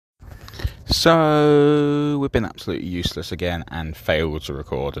So, we've been absolutely useless again and failed to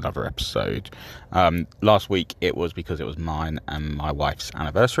record another episode. Last week it was because it was mine and my wife's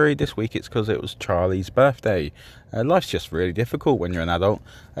anniversary. This week it's because it was Charlie's birthday. Life's just really difficult when you're an adult.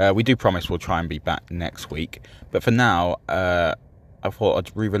 We do promise we'll try and be back next week. But for now, I thought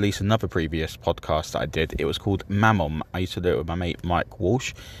I'd re-release another previous podcast that I did. It was called MAMOM. I used to do it with my mate Mike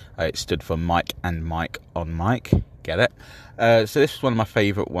Walsh. It stood for Mike and Mike on Mike. Get it? So this was one of my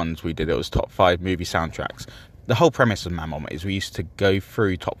favourite ones we did. It was top 5 movie soundtracks. The whole premise of MAMOM is we used to go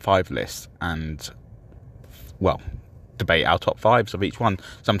through top 5 lists and, well, debate our top 5s of each one.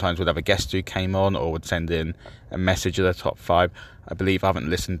 Sometimes we'd have a guest who came on or would send in a message of the top 5. I believe I haven't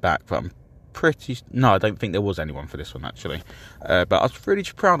listened back, but I don't think there was anyone for this one actually. But I was really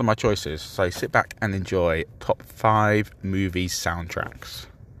proud of my choices. So sit back and enjoy top 5 movie soundtracks.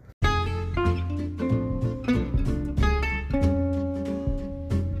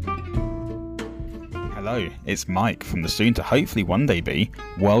 Hello, it's Mike from the soon to hopefully one day be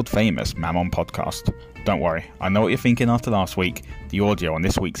world famous MAMOM podcast. Don't worry, I know what you're thinking after last week. The audio on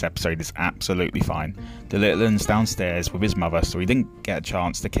this week's episode is absolutely fine. The little un's downstairs with his mother, so he didn't get a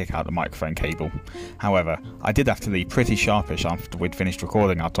chance to kick out the microphone cable. However, I did have to leave pretty sharpish after we'd finished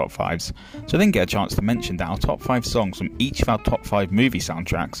recording our top 5s, so I didn't get a chance to mention that our top 5 songs from each of our top 5 movie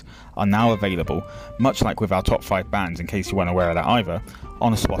soundtracks are now available, much like with our top 5 bands in case you weren't aware of that either,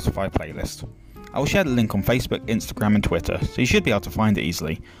 on a Spotify playlist. I will share the link on Facebook, Instagram and Twitter, so you should be able to find it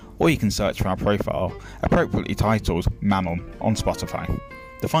easily, or you can search for our profile, appropriately titled MAMOM, on Spotify.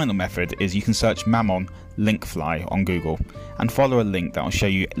 The final method is you can search MAMOM Linkfly on Google, and follow a link that will show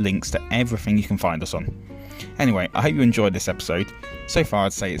you links to everything you can find us on. Anyway, I hope you enjoyed this episode. So far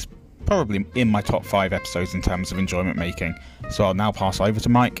I'd say it's probably in my top 5 episodes in terms of enjoyment making, so I'll now pass over to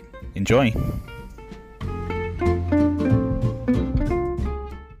Mike. Enjoy!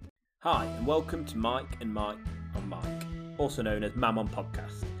 Hi, and welcome to Mike and Mike on Mike, also known as MAMOM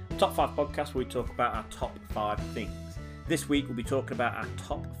Podcast, a top 5 podcast where we talk about our top 5 things. This week we'll be talking about our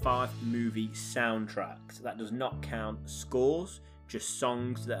top 5 movie soundtracks. That does not count scores, just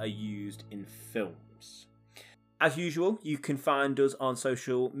songs that are used in films. As usual, you can find us on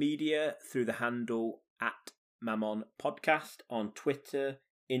social media through the handle at MAMOM Podcast on Twitter,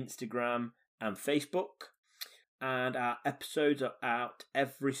 Instagram and Facebook. And our episodes are out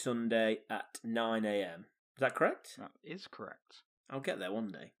every Sunday at 9 a.m. Is that correct? That is correct. I'll get there one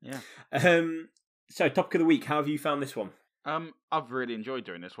day. Yeah. So, topic of the week. How have you found this one? I've really enjoyed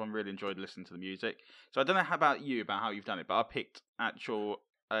doing this one. Really enjoyed listening to the music. So I don't know about how you've done it, but I picked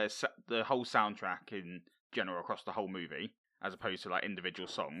the whole soundtrack in general across the whole movie, as opposed to like individual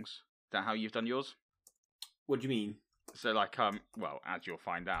songs. Is that how you've done yours? What do you mean? So as you'll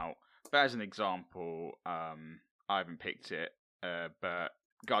find out. But as an example, I haven't picked it, but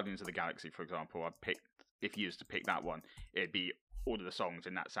Guardians of the Galaxy, for example, if you used to pick that one, it'd be all of the songs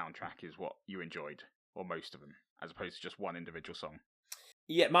in that soundtrack is what you enjoyed, or most of them, as opposed to just one individual song.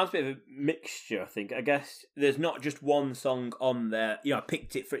 Yeah, mine's a bit of a mixture, I think. I guess there's not just one song on there. I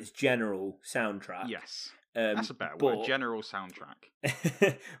picked it for its general soundtrack. Yes, that's a better word, general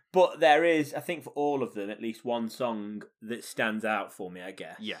soundtrack. But there is, I think, for all of them, at least one song that stands out for me, I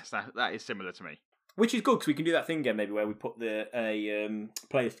guess. Yes, that is similar to me. Which is good, because we can do that thing again, maybe, where we put a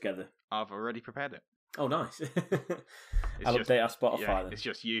playlist together. I've already prepared it. Oh, nice. I'll update our Spotify then. It's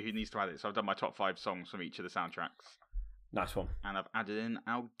just you who needs to add it. So I've done my top 5 songs from each of the soundtracks. Nice one. And I've added in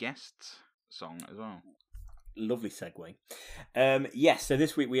our guest song as well. Lovely segue. Yes, so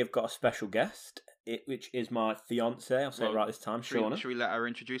this week we have got a special guest, which is my fiancée. I'll say it right this time, Shauna. Should we let her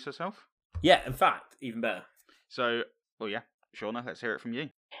introduce herself? Yeah, in fact, even better. So, Shauna, let's hear it from you.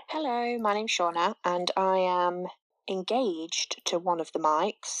 Hello, my name's Shauna, and I am engaged to one of the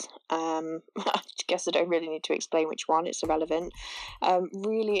Mikes. I guess I don't really need to explain which one, it's irrelevant.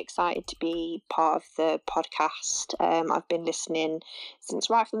 Really excited to be part of the podcast. I've been listening since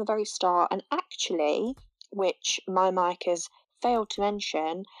right from the very start, and actually, which my Mike has failed to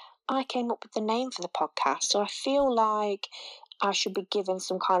mention, I came up with the name for the podcast, so I feel like I should be given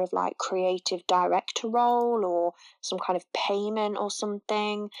some kind of like creative director role or some kind of payment or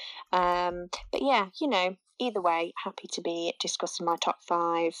something. But yeah, either way, happy to be discussing my top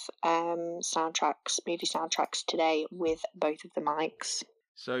 5 movie soundtracks today with both of the Mikes.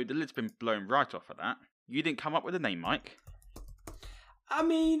 So the lid's been blown right off of that. You didn't come up with a name, Mike? I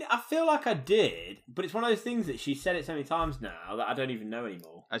mean, I feel like I did, but it's one of those things that she said it so many times now that I don't even know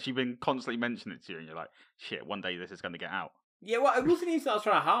anymore. Has she been constantly mentioning it to you and you're like, shit, one day this is going to get out? Yeah, well, it wasn't even that I was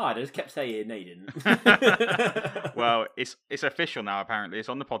trying hard. I just kept saying, no, you didn't. Well, it's official now, apparently. It's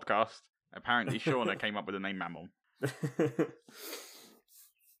on the podcast. Apparently, Shauna came up with the name MAMOM.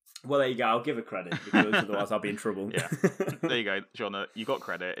 Well, there you go. I'll give her credit because otherwise I'll be in trouble. Yeah. There you go, Shauna. You got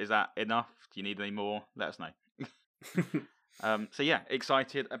credit. Is that enough? Do you need any more? Let us know. So yeah,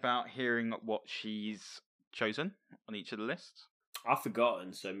 excited about hearing what she's chosen on each of the lists. I've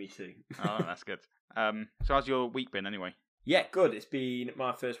forgotten, so me too. Oh, that's good. So how's your week been anyway? Yeah, good. It's been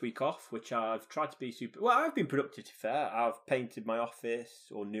my first week off, which I've tried to be super... Well, I've been productive, to be fair. I've painted my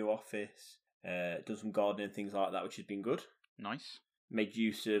office, or new office, done some gardening and things like that, which has been good. Nice. Made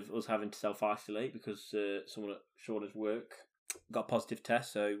use of us having to self-isolate because someone at Shauna's work got a positive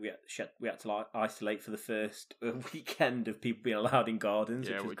test, so we had to isolate for the first weekend of people being allowed in gardens,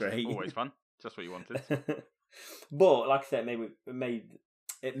 which was great. Is always fun. Just what you wanted. But, like I said,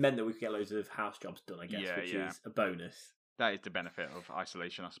 it meant that we could get loads of house jobs done, I guess, which is a bonus. That is the benefit of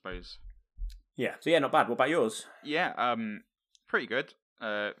isolation, I suppose. Yeah, so yeah, not bad. What about yours? Yeah, pretty good.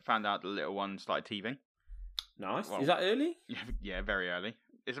 Found out the little one started teething. Nice. Well, is that early? Yeah, very early.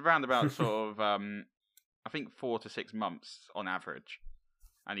 It's around about sort of, I think 4 to 6 months on average.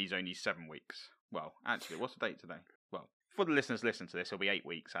 And he's only 7 weeks. Well, actually, what's the date today? Well, for the listeners listen to this, it'll be 8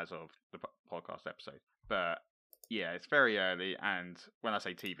 weeks as of the podcast episode. But yeah, it's very early. And when I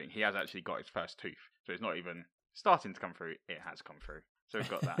say teething, he has actually got his first tooth. So it's not even starting to come through. It has come through. So we've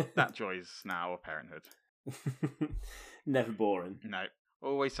got that. That joys now of parenthood. Never boring. No,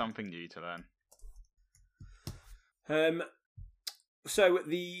 always something new to learn. So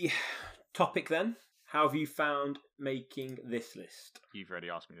the topic then, how have you found making this list? You've already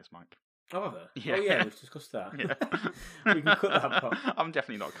asked me this, Mike. Oh, have I? Yeah. Oh, yeah, we've discussed that. Yeah. We can cut that part. I'm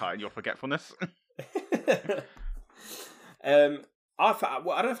definitely not cutting your forgetfulness. I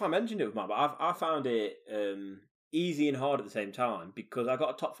don't know if I mentioned it with mine, but I found it easy and hard at the same time because I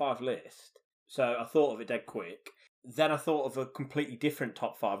got a top 5 list, so I thought of it dead quick. Then I thought of a completely different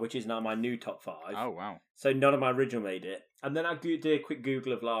top 5, which is now my new top 5. Oh, wow. So none of my original made it. And then I did a quick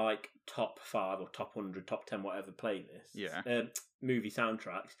Google of like top 5 or top 100, top 10, whatever playlists. Yeah. Movie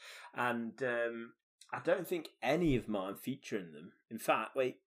soundtracks. And I don't think any of mine feature in them. In fact,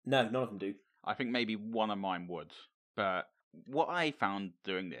 no, none of them do. I think maybe one of mine would. But what I found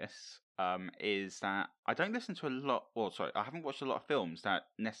doing this is that I don't listen to a lot... I haven't watched a lot of films that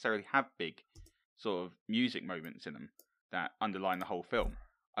necessarily have big sort of music moments in them that underline the whole film.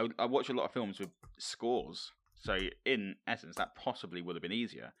 I watch a lot of films with scores, so in essence that possibly would have been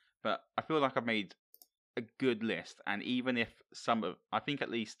easier, but I feel like I've made a good list, and even if I think at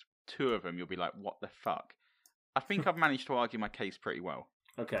least 2 of them you'll be like, what the fuck? I think I've managed to argue my case pretty well.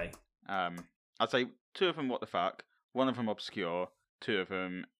 Okay. I'd say 2 of them what the fuck, 1 of them obscure, 2 of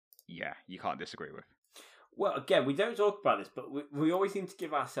them, yeah, you can't disagree with. Well, again, we don't talk about this, but we always seem to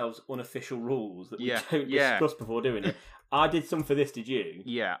give ourselves unofficial rules that we don't discuss before doing it. I did some for this, did you?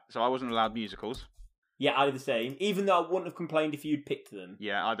 Yeah, so I wasn't allowed musicals. Yeah, I did the same, even though I wouldn't have complained if you'd picked them.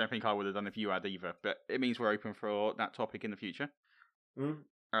 Yeah, I don't think I would have done if you had either, but it means we're open for that topic in the future.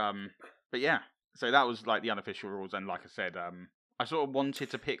 But yeah, so that was like the unofficial rules, and like I said, I sort of wanted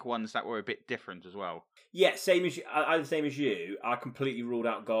to pick ones that were a bit different as well. Yeah, same as you. I the same as you. I completely ruled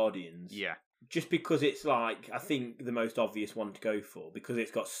out Guardians. Yeah. Just because it's like, I think the most obvious one to go for because it's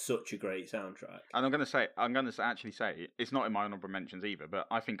got such a great soundtrack. And I'm going to actually say, it's not in my honourable mentions either, but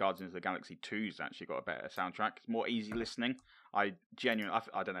I think Guardians of the Galaxy 2's actually got a better soundtrack. It's more easy listening. I don't know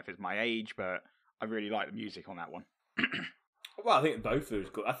if it's my age, but I really like the music on that one. Well, I think both of them is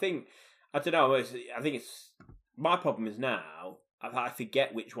good. I don't know, I think it's, my problem is now, I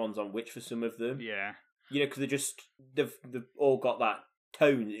forget which one's on which for some of them. Yeah. You know, because they've all got that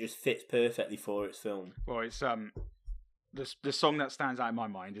tone that just fits perfectly for its film. Well, it's the song that stands out in my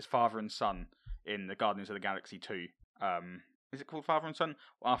mind is Father and Son in the Guardians of the Galaxy 2. Is it called Father and Son?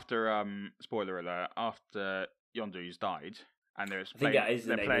 After spoiler alert, after Yondu's died, and there's I think that is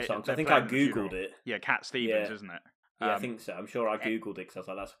the name of the song. I think I googled it. Yeah, Cat Stevens, isn't it? Yeah, I think so. I'm sure I googled it because I was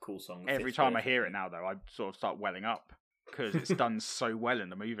like, that's a cool song. Every time I hear it now, though, I sort of start welling up because it's done so well in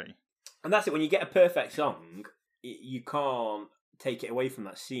the movie. And that's it. When you get a perfect song, you can't take it away from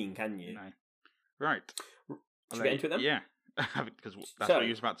that scene, can you? No. Right. Should we get into it then? Yeah. Because that's what you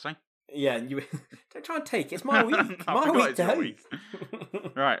was about to say. Yeah, you don't try and take it. It's my week. My week to host.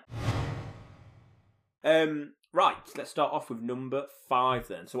 Right. Right. Let's start off with number 5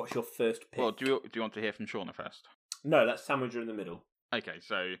 then. So, what's your first pick? Well, do you want to hear from Shauna first? No, let's sandwich her in the middle. Okay,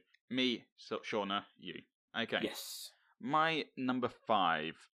 so me, Shauna, you. Okay. Yes. My number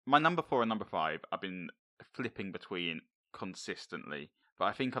 4 and number 5, I've been flipping between consistently, but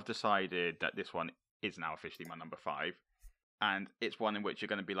I think I've decided that this one is now officially my number 5, and it's one in which you're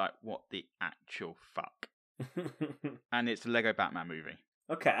going to be like, what the actual fuck? And it's the Lego Batman movie.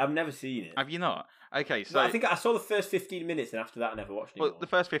 Okay, I've never seen it. Have you not? Okay, so No, I think I saw the first 15 minutes, and after that, I never watched it. Well, the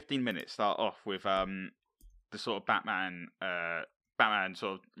first 15 minutes start off with the sort of Batman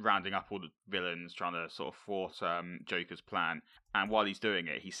sort of rounding up all the villains, trying to sort of thwart Joker's plan. And while he's doing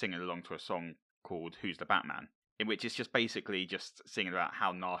it, he's singing along to a song called "Who's the Batman," in which it's just basically just singing about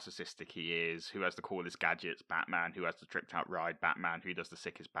how narcissistic he is, who has the coolest gadgets, Batman, who has the tricked out ride, Batman, who does the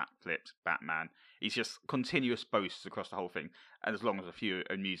sickest backflips, Batman. He's just continuous boasts across the whole thing, and as long as a few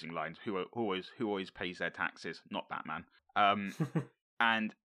amusing lines, who always pays their taxes, not Batman.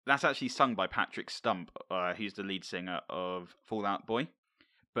 And that's actually sung by Patrick Stump, who's the lead singer of Fall Out Boy.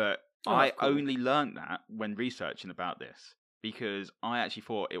 But I cool. only learned that when researching about this, because I actually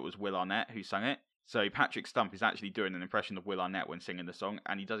thought it was Will Arnett who sang it. So Patrick Stump is actually doing an impression of Will Arnett when singing the song,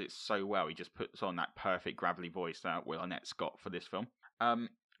 and he does it so well. He just puts on that perfect gravelly voice that Will Arnett's got for this film.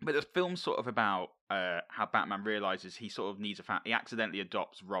 But the film's sort of about how Batman realizes he sort of needs he accidentally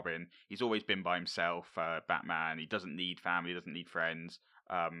adopts Robin. He's always been by himself, Batman. He doesn't need family, doesn't need friends,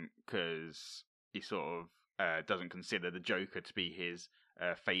 because he sort of doesn't consider the Joker to be his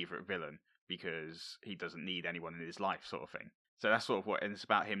favorite villain because he doesn't need anyone in his life, sort of thing. So that's sort of what, and it's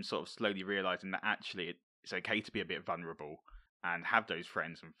about him sort of slowly realizing that actually it's okay to be a bit vulnerable and have those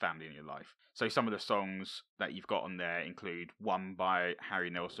friends and family in your life. So some of the songs that you've got on there include one by Harry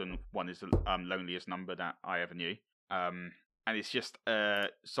Nilsson. One is the Loneliest Number That I Ever Knew. And it's just a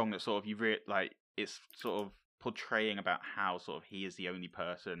song that sort of it's sort of portraying about how sort of he is the only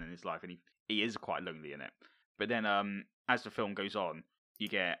person in his life, and he is quite lonely in it. But then as the film goes on, you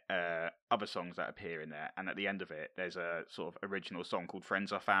get other songs that appear in there, and at the end of it, there's a sort of original song called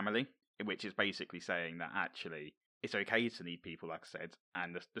Friends Are Family, which is basically saying that actually it's okay to need people, like I said,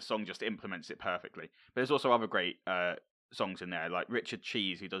 and the song just implements it perfectly. But there's also other great songs in there, like Richard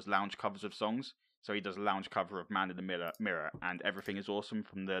Cheese, who does lounge covers of songs. So he does a lounge cover of Man in the Mirror and Everything Is Awesome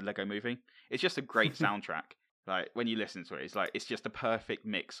from the Lego Movie. It's just a great soundtrack. Like, when you listen to it, it's just a perfect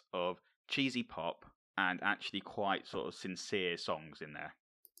mix of cheesy pop and actually quite sort of sincere songs in there.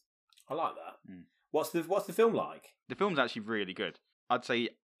 I like that. What's the film like? The film's actually really good. I'd say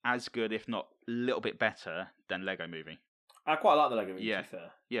as good, if not a little bit better, than Lego Movie. I quite like the Lego Movie, to be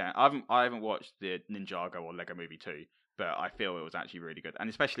fair. Yeah, I haven't watched the Ninjago or Lego Movie 2, but I feel it was actually really good. And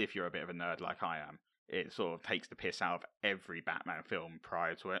especially if you're a bit of a nerd like I am, it sort of takes the piss out of every Batman film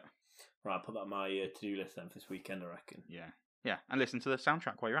prior to it. Right, I'll put that on my to-do list then for this weekend, I reckon. Yeah, and listen to the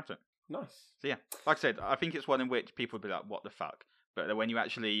soundtrack while you're at it. Nice. So yeah, like I said, I think it's one in which people would be like, what the fuck? But when you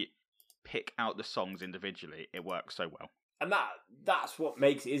actually pick out the songs individually, it works so well. And that's what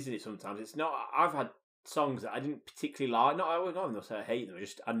makes it, isn't it, sometimes? It's not... I've had songs that I didn't particularly like. I wouldn't even say I hate them. I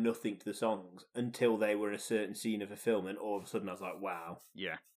just had nothing to the songs until they were in a certain scene of a film, and all of a sudden I was like, wow.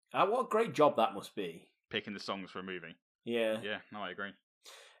 Yeah. What a great job that must be. Picking the songs for a movie. Yeah. Yeah, no, I agree.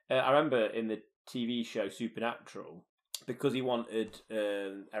 I remember in the TV show Supernatural, because he wanted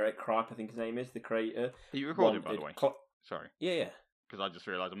Eric Kripe, I think his name is, the creator. Are you recording, by the way? Sorry. Yeah. Because I just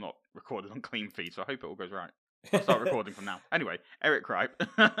realised I'm not recorded on clean feed, so I hope it all goes right. I'll start recording from now. Anyway, Eric Kripe.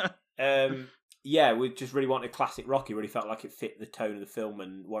 Yeah, we just really wanted classic Rocky. Really felt like it fit the tone of the film,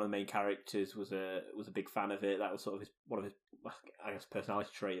 and one of the main characters was a big fan of it. That was sort of one of his, I guess, personality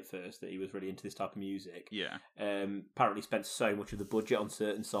trait at first, that he was really into this type of music. Yeah. Apparently spent so much of the budget on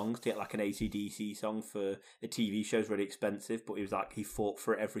certain songs. To get like an AC/DC song for a TV show is really expensive, but he fought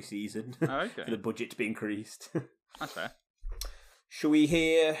for it every season for the budget to be increased. That's fair. Shall we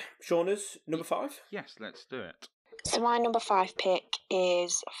hear Shauna's number 5? Yes, let's do it. So my number 5 pick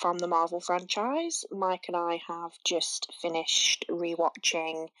is from the Marvel franchise. Mike and I have just finished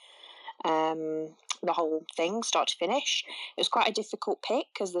rewatching the whole thing, start to finish. It was quite a difficult pick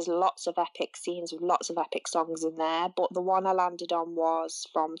because there's lots of epic scenes with lots of epic songs in there, but the one I landed on was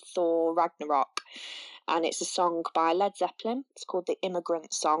from Thor Ragnarok, and it's a song by Led Zeppelin. It's called The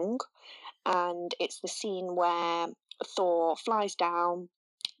Immigrant Song, and it's the scene where Thor flies down,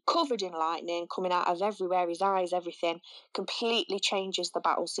 covered in lightning, coming out of everywhere, his eyes, everything, completely changes the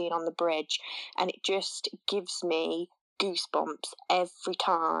battle scene on the bridge, and it just gives me goosebumps every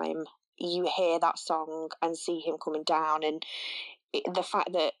time you hear that song and see him coming down. And the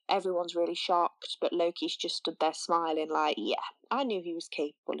fact that everyone's really shocked, but Loki's just stood there smiling like, yeah, I knew he was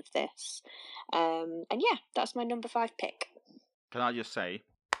capable of this. And yeah, that's my number 5 pick. Can I just say,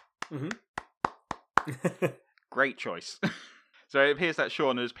 Mm-hmm. Great choice. So it appears that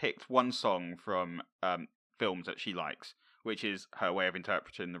Shauna's picked one song from films that she likes, which is her way of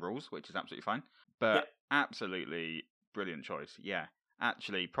interpreting the rules, which is absolutely fine. But absolutely brilliant choice. Yeah,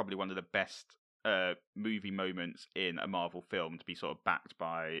 actually probably one of the best movie moments in a Marvel film to be sort of backed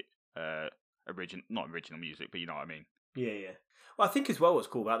by not original music, but you know what I mean. Yeah. Well, I think as well what's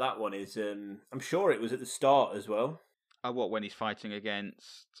cool about that one is I'm sure it was at the start as well. Oh, what, when he's fighting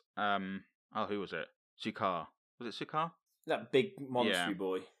against who was it? Sukar. Was it Sukar? That big monstery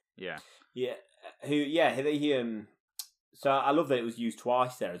boy. Yeah. Yeah. He so I love that it was used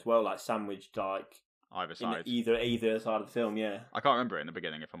twice there as well, like sandwiched like Either side. Either side of the film, yeah. I can't remember it in the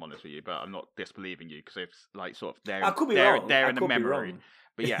beginning, if I'm honest with you, but I'm not disbelieving you because it's like sort of there. I could be wrong. There I in the could be memory. wrong.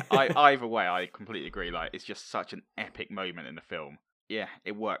 But yeah, either way, I completely agree. Like, it's just such an epic moment in the film. Yeah,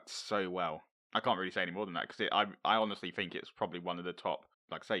 it worked so well. I can't really say any more than that because I honestly think it's probably one of the top,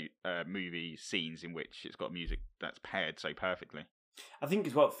 like say, movie scenes in which it's got music that's paired so perfectly. I think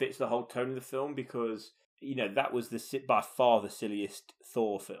as well it fits the whole tone of the film because that was by far the silliest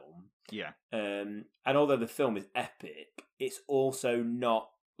Thor film. Yeah. And although the film is epic, it's also not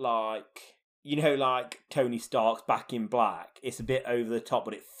like like Tony Stark's Back in Black. It's a bit over the top,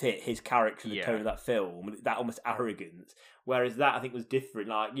 but it fit his character and the tone of that film. That almost arrogance. Whereas that I think was different.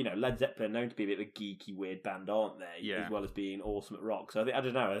 Like Led Zeppelin are known to be a bit of a geeky, weird band, aren't they? Yeah. As well as being awesome at rock. So I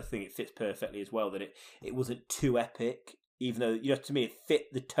don't know. I think it fits perfectly as well. That it wasn't too epic. Even though, to me, it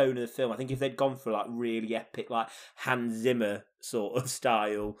fit the tone of the film. I think if they'd gone for like really epic, like Hans Zimmer sort of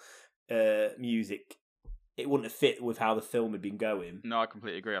style music, it wouldn't have fit with how the film had been going. No, I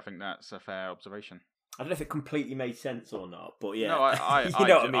completely agree. I think that's a fair observation. I don't know if it completely made sense or not, but yeah. No, I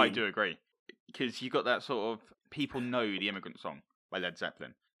what I mean? I do agree. Because you got that sort of, people know the Immigrant Song by Led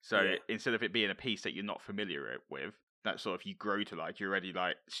Zeppelin. So instead of it being a piece that you're not familiar with, that sort of you grow to like, you're already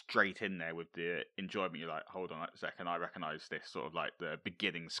like straight in there with the enjoyment. You're like, hold on a second, I recognise this sort of like the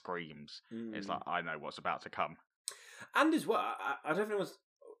beginning screams. It's like, I know what's about to come. And as well, I don't think it was,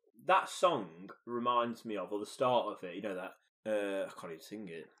 that song reminds me of, or the start of it, that, I can't even sing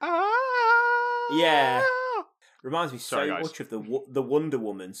it. Yeah. Reminds me much of the Wonder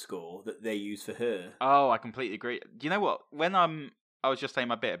Woman score that they use for her. Oh, I completely agree. Do you know what? When I was just saying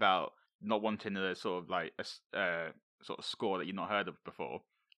my bit about not wanting a sort of like a sort of score that you've not heard of before,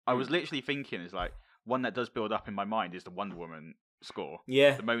 I was literally thinking is like one that does build up in my mind is the Wonder Woman score.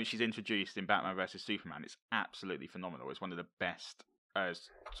 Yeah. The moment she's introduced in Batman vs Superman, it's absolutely phenomenal. It's one of the best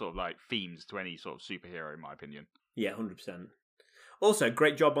sort of like themes to any sort of superhero, in my opinion. Yeah, 100%. Also,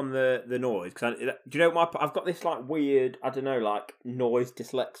 great job on the noise. Cause do you know I've got this like weird, I don't know, like noise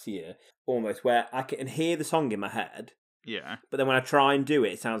dyslexia almost, where I can hear the song in my head. Yeah. But then when I try and do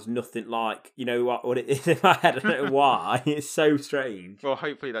it, it sounds nothing like what it is in my head. I don't know why. It's so strange. Well,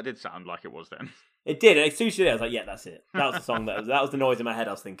 hopefully that did sound like it was then. It did. As soon as you did, I was like, yeah, that's it. That was the song that was the noise in my head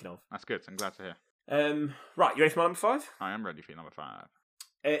I was thinking of. That's good. I'm glad to hear. Right, you ready for my number 5? I am ready for your number 5.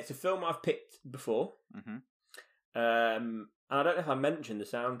 It's a film I've picked before. Mm-hmm. And I don't know if I mentioned the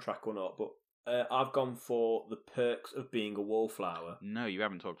soundtrack or not, but I've gone for The Perks of Being a Wallflower. No, you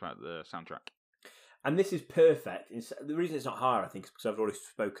haven't talked about the soundtrack. And this is perfect. The reason it's not higher, I think, is because I've already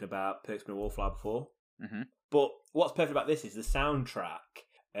spoken about Perks of Being a Wallflower before. Mm-hmm. But what's perfect about this is the soundtrack.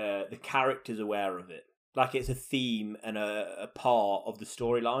 The character's aware of it. Like it's a theme and a part of the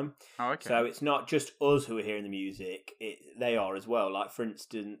storyline. Oh, okay. So it's not just us who are hearing the music; they are as well. Like for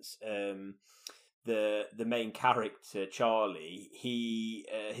instance, the main character Charlie,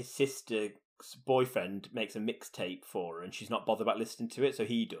 his sister's boyfriend makes a mixtape for her, and she's not bothered about listening to it, so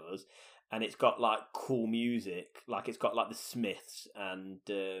he does. And it's got like cool music, like it's got like the Smiths and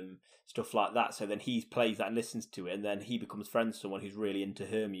stuff like that. So then he plays that and listens to it, and then he becomes friends with someone who's really into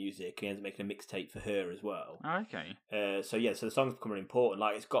her music. And he ends up making a mixtape for her as well. Oh, okay. So the song's become really important.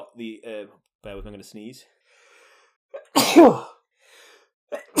 Like it's got the bear with me, I'm going to sneeze. Do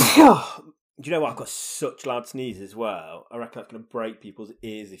you know what? I've got such loud sneezes as well. I reckon that's going to break people's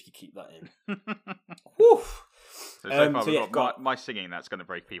ears if you keep that in. Woof. So far we've got my singing that's going to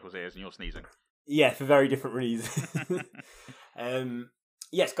break people's ears and you're sneezing. Yeah, for very different reasons.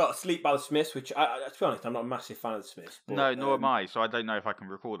 It's got Sleep by the Smiths, which, to be honest, I'm not a massive fan of the Smiths. But, no, nor am I, so I don't know if I can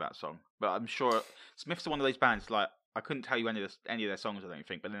recall that song. But I'm sure Smiths are one of those bands, like, I couldn't tell you any of their songs, I don't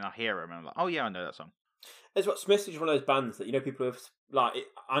think, but then I hear them and I'm like, oh yeah, I know that song. It's what Smiths is one of those bands that, people have, like,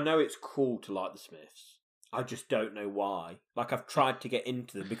 I know it's cool to like the Smiths. I just don't know why. Like, I've tried to get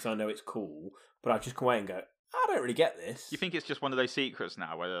into them because I know it's cool, but I just come away and go, I don't really get this. You think it's just one of those secrets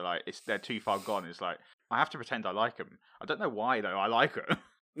now where they're like, they're too far gone? It's like, I have to pretend I like them. I don't know why, though. I like them.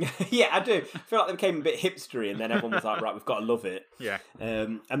 Yeah, I do. I feel like they became a bit hipstery and then everyone was like, right, we've got to love it. Yeah.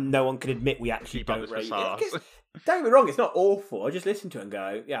 And no one can admit we actually don't rate it. Don't get me wrong, it's not awful. I just listen to it and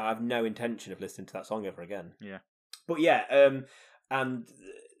go, yeah, I have no intention of listening to that song ever again. Yeah. But yeah, and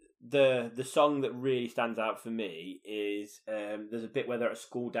the song that really stands out for me is there's a bit where they're at a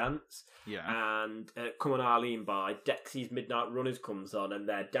school dance, and "Come On Arlene" by Dexy's Midnight Runners comes on, and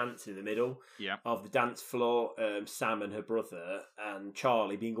they're dancing in the middle of the dance floor. Sam and her brother, and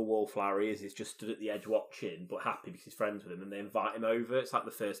Charlie, being a wallflower he is just stood at the edge watching, but happy because he's friends with him, and they invite him over. It's like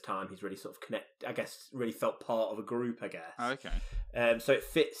the first time he's really sort of really felt part of a group, I guess. Oh, okay. So it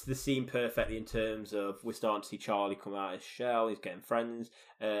fits the scene perfectly in terms of we're starting to see Charlie come out of his shell, he's getting friends.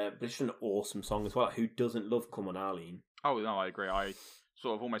 But it's just an awesome song as well. Who doesn't love "Come On Arlene"? Oh no, I agree. I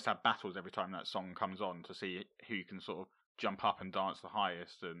sort of almost have battles every time that song comes on to see who can sort of jump up and dance the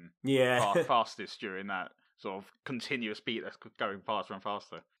highest and fastest during that sort of continuous beat that's going faster and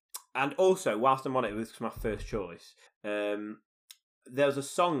faster. And also, whilst I'm on it, this was my first choice. There was a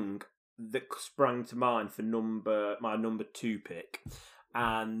song that sprang to mind for my number 2 pick.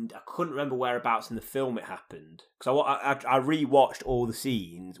 And I couldn't remember whereabouts in the film it happened. Because I rewatched all the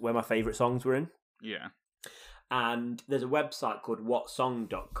scenes where my favourite songs were in. Yeah. And there's a website called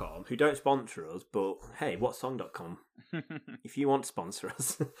whatsong.com who don't sponsor us, but hey, whatsong.com if you want to sponsor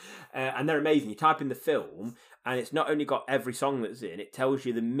us. And they're amazing. You type in the film, and it's not only got every song that's in, it tells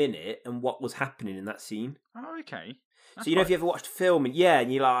you the minute and what was happening in that scene. Oh, okay. That's so if you ever watched a film and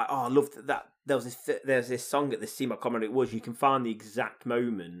you're like, oh, I love that. There's this song at this scene, I can't remember what it was. You can find the exact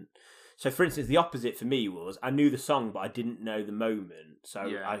moment. So, for instance, the opposite for me was I knew the song, but I didn't know the moment. So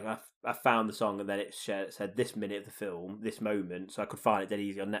I found the song, and then it said this minute of the film, this moment, so I could find it dead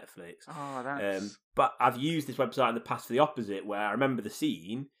easy on Netflix. Oh, that's... But I've used this website in the past for the opposite, where I remember the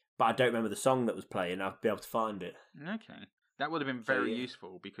scene, but I don't remember the song that was playing. I'll be able to find it. Okay, that would have been very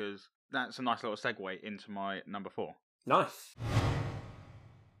useful, because that's a nice little segue into my number 4. Nice.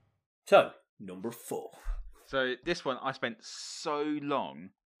 So, number 4. So this one, I spent so long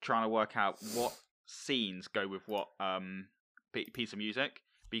trying to work out what scenes go with what piece of music,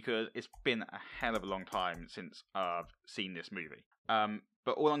 because it's been a hell of a long time since I've seen this movie.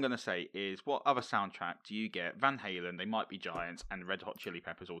 But all I'm going to say is, what other soundtrack do you get Van Halen, They Might Be Giants, and Red Hot Chili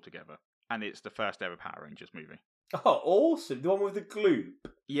Peppers all together? And it's the first ever Power Rangers movie. Oh, awesome. The one with the gloop.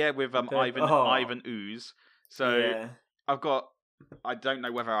 Yeah, with Ivan Ooze. So I don't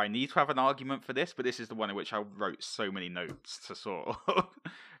know whether I need to have an argument for this, but this is the one in which I wrote so many notes to sort of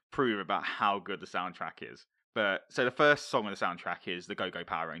prove about how good the soundtrack is. But so the first song on the soundtrack is the Go-Go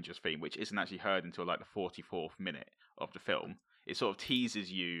Power Rangers theme, which isn't actually heard until like the 44th minute of the film. It sort of teases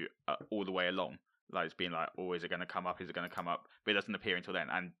you all the way along. Like it's being like, oh, is it going to come up? Is it going to come up? But it doesn't appear until then.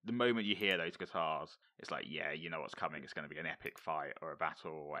 And the moment you hear those guitars, it's like, yeah, you know what's coming. It's going to be an epic fight or a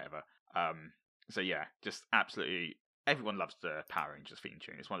battle or whatever. So yeah, just absolutely, everyone loves the Power Rangers theme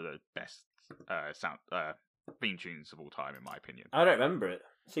tune. It's one of the best theme tunes of all time, in my opinion. I don't remember it.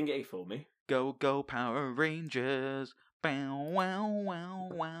 Sing it for me. Go, go, Power Rangers. Bow, wow, wow,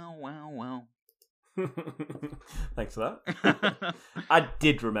 wow, wow, wow. Thanks for that. I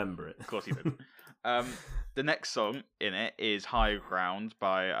did remember it. Of course you did. The next song in it is High Ground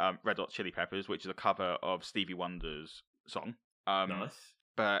by Red Hot Chili Peppers, which is a cover of Stevie Wonder's song. Nice.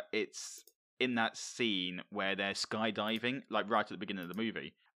 But it's in that scene where they're skydiving, like right at the beginning of the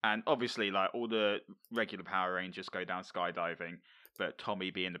movie. And obviously, like, all the regular Power Rangers go down skydiving, but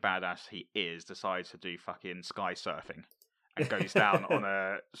Tommy, being the badass he is, decides to do fucking sky surfing and goes down on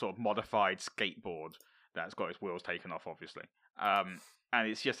a sort of modified skateboard that's got its wheels taken off, obviously. And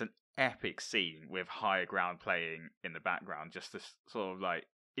it's just an epic scene with Higher Ground playing in the background, just to sort of like,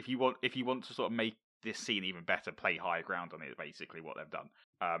 if you want to sort of make this scene even better, play Higher Ground on it, basically what they've done.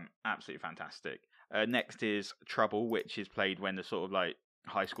 Absolutely fantastic. Next is Trouble, which is played when the sort of like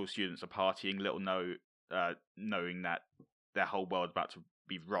high school students are partying, knowing that their whole world's about to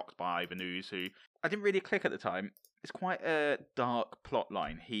be rocked by Ivan Ooze, who I didn't really click at the time. It's quite a dark plot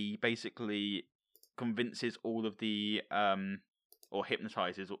line. He basically convinces all of the or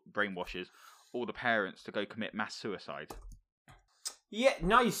hypnotizes, brainwashes all the parents to go commit mass suicide. Yeah,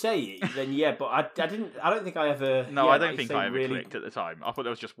 now you say it, then yeah, but I don't think I ever... No, I don't think I ever clicked at the time. I thought I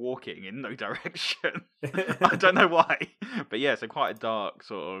was just walking in no direction. I don't know why. But yeah, so quite a dark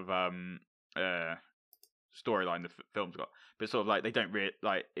sort of storyline the film's got. But sort of like, they don't really...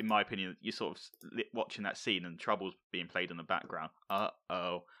 Like, in my opinion, you're sort of watching that scene and Trouble's being played in the background.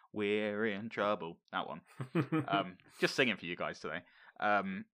 Uh-oh, we're in trouble. That one. Just singing for you guys today.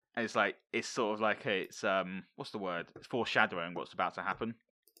 And it's like, it's sort of like, it's, what's the word? It's foreshadowing what's about to happen.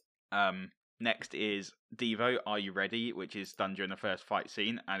 Next is Devo, Are You Ready? Which is done during the first fight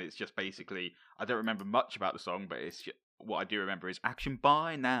scene. And it's just basically, I don't remember much about the song, but it's just, what I do remember is action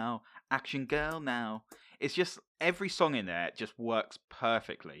boy now, action girl now. It's just, every song in there just works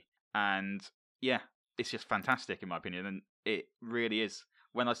perfectly. And yeah, it's just fantastic in my opinion. And it really is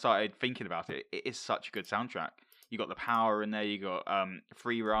when I started thinking about it, it is such a good soundtrack. You got The Power in there, you got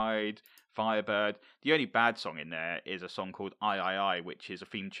Free Ride, Firebird. The only bad song in there is a song called I, which is a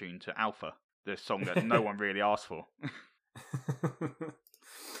theme tune to Alpha, the song that no one really asked for.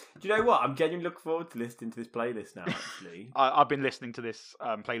 Do you know what? I'm genuinely looking forward to listening to this playlist now, actually. I've been listening to this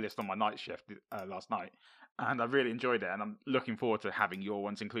playlist on my night shift last night, and I've really enjoyed it, and I'm looking forward to having your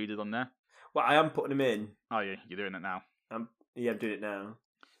ones included on there. Well, I am putting them in. Oh, yeah, you're doing it now. I'm doing it now.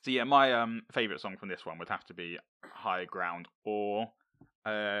 So yeah, my favourite song from this one would have to be Higher Ground or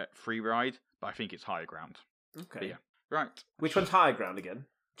Free Ride, but I think it's Higher Ground. Okay. But yeah, right. Which one's Higher Ground again?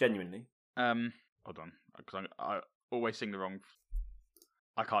 Genuinely. Hold on, because I always sing the wrong.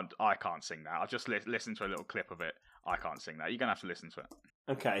 I can't sing that. I'll just listen to a little clip of it. I can't sing that. You're gonna have to listen to it.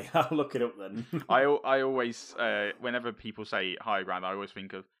 Okay, I'll look it up then. I always whenever people say Higher Ground, I always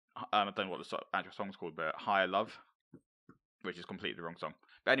think of I don't know what the actual song's called, but Higher Love, which is completely the wrong song.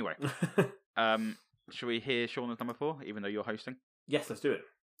 But anyway, should we hear Shauna's number 4, even though you're hosting? Yes, let's do it.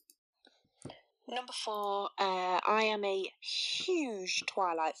 Number 4, I am a huge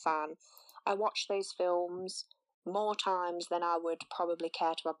Twilight fan. I watch those films more times than I would probably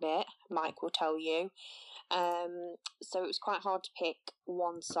care to admit. Mike will tell you. So it was quite hard to pick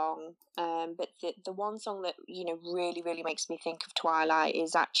one song. But the one song that, really, really makes me think of Twilight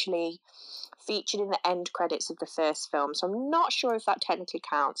is actually featured in the end credits of the first film. So I'm not sure if that technically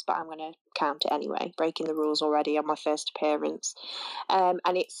counts, but I'm going to count it anyway, breaking the rules already on my first appearance.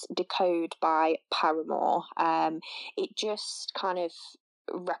 And it's Decode by Paramore. It just kind of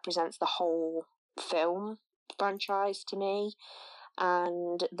represents the whole film franchise to me.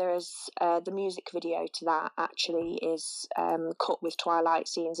 And there's the music video to that actually is cut with Twilight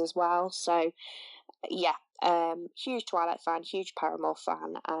scenes as well. So yeah, huge Twilight fan, huge Paramore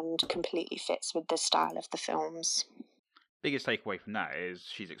fan, and completely fits with the style of the films. Biggest takeaway from that is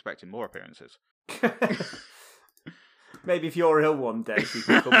she's expecting more appearances. Maybe if you're ill one day, she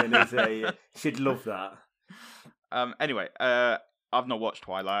can come in as a. She'd love that. Anyway, I've not watched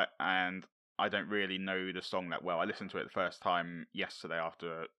Twilight, and I don't really know the song that well. I listened to it the first time yesterday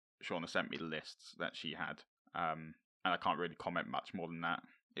after Shauna sent me the lists that she had, and I can't really comment much more than that.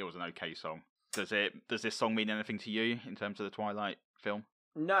 It was an okay song. Does this song mean anything to you in terms of the Twilight film?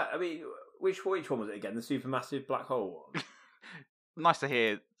 No, I mean, which one was it again? The Supermassive Black Hole one? Nice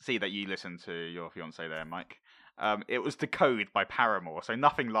to see that you listened to your fiancé there, Mike. It was Decode by Paramore, so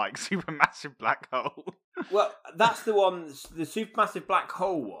nothing like Supermassive Black Hole. Well, that's the one, the Supermassive Black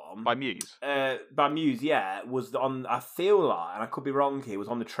Hole one. By Muse. By Muse, yeah, was on, I feel like, and I could be wrong here, was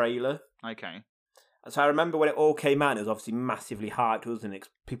on the trailer. Okay. So I remember when it all came out, it was obviously massively hyped, wasn't it?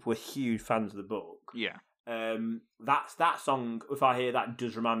 People were huge fans of the book. Yeah. That song, if I hear that,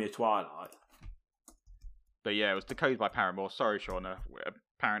 does remind me of Twilight. But yeah, it was Decode by Paramore. Sorry, Shauna.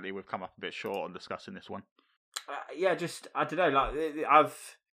 Apparently we've come up a bit short on discussing this one. Yeah, just, I don't know, like,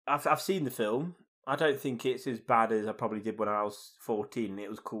 I've seen the film. I don't think it's as bad as I probably did when I was 14. It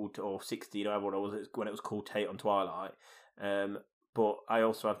was called, or 16, or whatever it was, when it was called Tate on Twilight. But I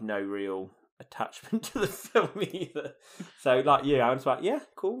also have no real attachment to the film either. So, like, yeah, I was like, yeah,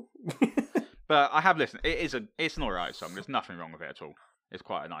 cool. But I have listened. It's an alright song. There's nothing wrong with it at all. It's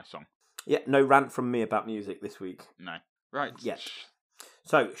quite a nice song. Yeah, no rant from me about music this week. No. Right. Yeah.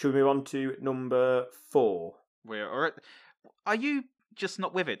 So, should we move on to number 4? Are you just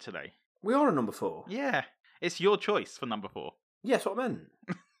not with it today? We are on number 4. Yeah. It's your choice for number 4. Yeah, that's what I meant.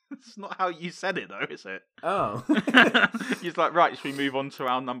 It's not how you said it, though, is it? Oh. You're like, right, should we move on to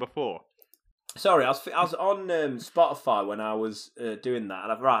our number 4? Sorry, I was on Spotify when I was doing that,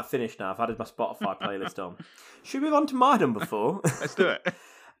 and I've finished now. I've added my Spotify playlist on. Should we move on to my number 4? Let's do it.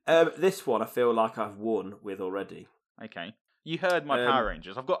 This one I feel like I've won with already. Okay. You heard my Power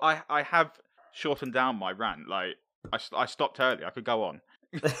Rangers. I have shortened down my rant. Like, I stopped early. I could go on.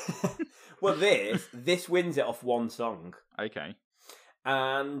 Well, this wins it off one song. Okay.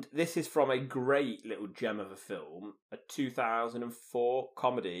 And this is from a great little gem of a film, a 2004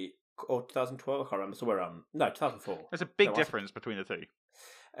 comedy, or 2012, I can't remember, somewhere around. No, 2004. There's a big difference between the two.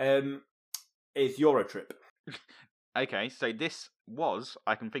 Is Eurotrip. Okay, so this was,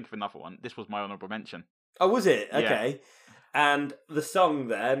 I can think of another one, this was my honourable mention. Oh, was it? Yeah. Okay. And the song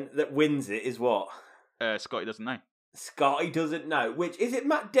then that wins it is what? Scotty Doesn't Know. Scotty Doesn't Know, which, is it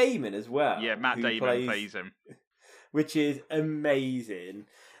Matt Damon as well? Yeah, Matt Damon plays him. Which is amazing.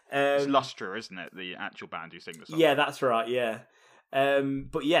 It's Lustra, isn't it? The actual band who sing the song. Yeah, that's right, yeah.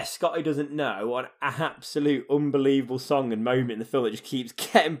 But yes, Scotty Doesn't Know, an absolute unbelievable song and moment in the film that just keeps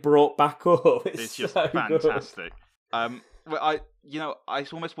getting brought back up. It's just so fantastic.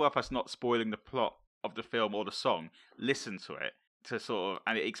 It's almost worth us not spoiling the plot of the film or the song. Listen to it. to sort of,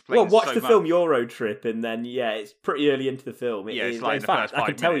 and it Well, explains watch so the much. film Euro Trip, and then it's pretty early into the film. Yeah, it's is, like in the fact, first 5 I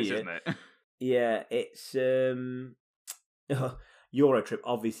can tell minutes, you, isn't it? Yeah, it's Euro Trip.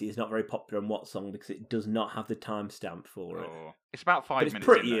 Obviously, is not very popular on What Song because it does not have the timestamp for it. Oh, it's about 5 But it's minutes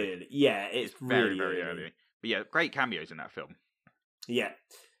pretty in, though. early. Yeah, it's very, really very early. But yeah, great cameos in that film. Yeah,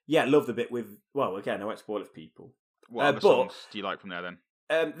 love the bit with. Well, again, I won't spoil it for people. What other songs do you like from there then?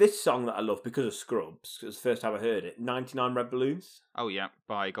 This song that I love because of Scrubs, because the first time I heard it, 99 Red Balloons. Oh yeah,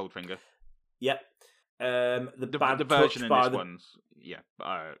 by Goldfinger. Yep. The version in this one's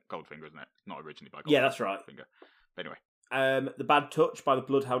Goldfinger, isn't it? Not originally by Goldfinger. Yeah, that's right. But anyway. The Bad Touch by the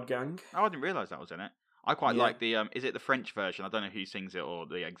Bloodhound Gang. Oh, I didn't realise that was in it. I quite like the is it the French version? I don't know who sings it or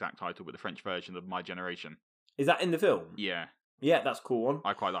the exact title, but the French version of My Generation. Is that in the film? Yeah. Yeah, that's a cool one.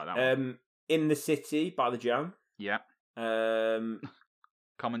 I quite like that one. In the City by the Jam. Yeah.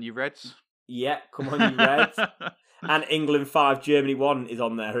 Come on, you Reds. Yeah, Come on, you Reds. And England 5, Germany 1 is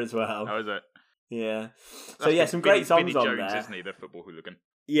on there as well. Oh, is it? Yeah. Some great songs on Jones, there. Isn't he, the football hooligan?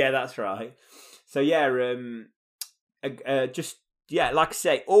 Yeah, that's right. So like I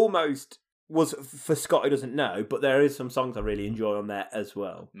say, almost was for Scott who doesn't know, but there is some songs I really enjoy on there as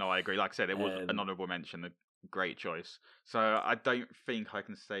well. No, I agree. Like I said, it was an honourable mention, a great choice. So I don't think I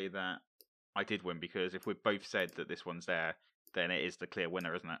can say that I did win, because if we've both said that this one's there, then it is the clear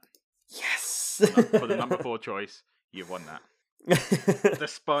winner, isn't it? Yes! For the number 4 choice, you've won that.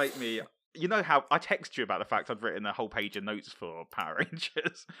 Despite me... You know how I text you about the fact I'd written a whole page of notes for Power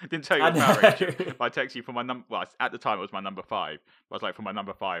Rangers. Didn't tell you Power Rangers. But I text you for my number. Well, at the time it was my number 5. I was like, for my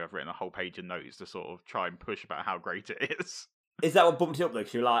number 5, I've written a whole page of notes to sort of try and push about how great it is. Is that what bumped it up though?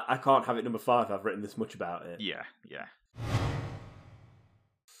 Because you're like, I can't have it number 5. I've written this much about it. Yeah.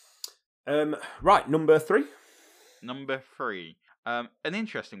 Right, number 3. Number 3. An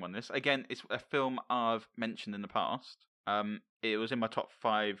interesting one. This again, it's a film I've mentioned in the past. It was in my top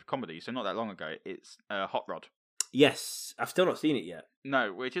 5 comedies, so not that long ago. It's Hot Rod. Yes, I've still not seen it yet.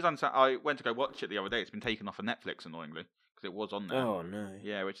 No, which is I went to go watch it the other day. It's been taken off of Netflix, annoyingly, because it was on there. Oh no.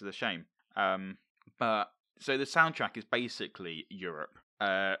 Yeah, which is a shame. But so the soundtrack is basically Europe.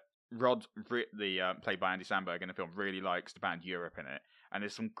 Rod, played by Andy Samberg in the film, really likes the band Europe in it, and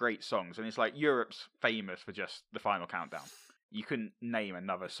there's some great songs. And it's like Europe's famous for just the Final Countdown. You couldn't name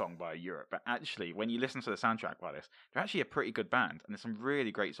another song by Europe, but actually, when you listen to the soundtrack by this, they're actually a pretty good band, and there's some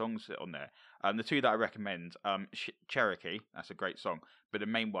really great songs on there. The 2 that I recommend, Cherokee, that's a great song, but the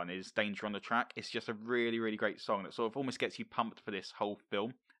main one is Danger on the Track. It's just a really, really great song that sort of almost gets you pumped for this whole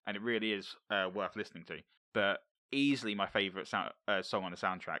film, and it really is worth listening to. But easily my favourite song on the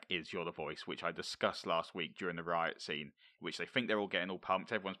soundtrack is You're the Voice, which I discussed last week during the riot scene, which they think they're all getting all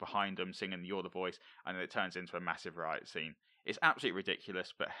pumped, everyone's behind them singing You're the Voice, and then it turns into a massive riot scene. It's absolutely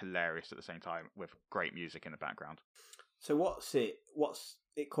ridiculous, but hilarious at the same time, with great music in the background. So what's it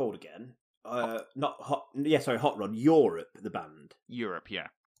called again? Hot Rod. Europe, the band. Europe, yeah.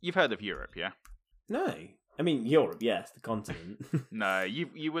 You've heard of Europe, yeah? No, I mean Europe, yes, the continent. No,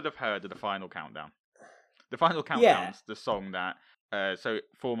 you would have heard of the Final Countdown. The Final Countdown's the song that. So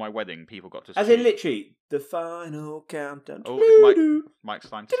for my wedding, people got to. As in literally the Final Countdown. Oh, it's Mike's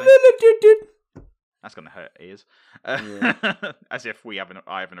time to sing. That's gonna hurt ears. As if I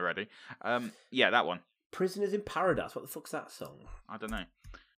haven't already. Yeah, that one. Prisoners in Paradise. What the fuck's that song? I don't know.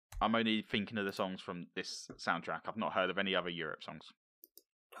 I'm only thinking of the songs from this soundtrack. I've not heard of any other Europe songs.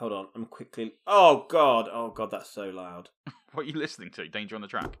 Hold on, I'm quickly. Oh god, that's so loud. What are you listening to? Danger on the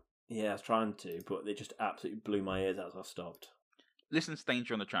Track? Yeah, I was trying to, but it just absolutely blew my ears out as I stopped. Listen to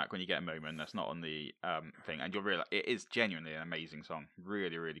Danger on the Track when you get a moment. That's not on the thing, and you'll realise it is genuinely an amazing song.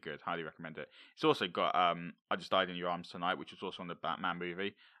 Really, really good. Highly recommend it. It's also got I Just Died in Your Arms Tonight, which was also on the Batman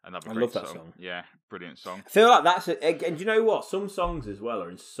movie. Another great song. Yeah, brilliant song. I feel like that's it. And do you know what? Some songs as well are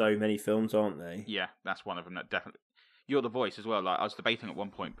in so many films, aren't they? Yeah, that's one of them. That definitely. You're the Voice as well. Like I was debating at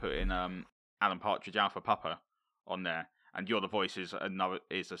one point putting Alan Partridge Alpha Papa on there, and You're the Voice is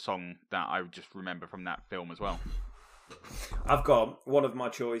a song that I just remember from that film as well. I've got one of my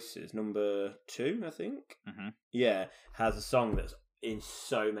choices, number 2, I think. Mm-hmm. Yeah, has a song that's in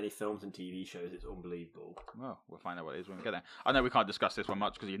so many films and TV shows. It's unbelievable. Well, we'll find out what it is when we get there. I know we can't discuss this one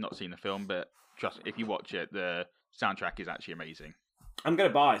much because you've not seen the film, but trust me, if you watch it, the soundtrack is actually amazing. I'm going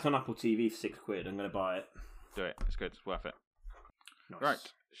to buy it. It's on Apple TV for £6. I'm going to buy it. Do it. It's good. It's worth it. Nice.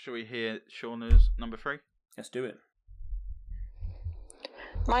 Right. Shall we hear Shauna's number 3? Let's do it.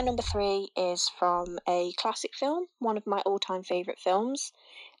 My number 3 is from a classic film, one of my all-time favourite films,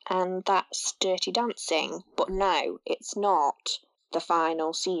 and that's Dirty Dancing. But no, it's not the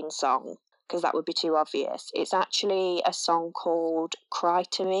final scene song, because that would be too obvious. It's actually a song called Cry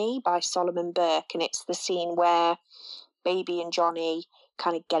to Me by Solomon Burke, and it's the scene where Baby and Johnny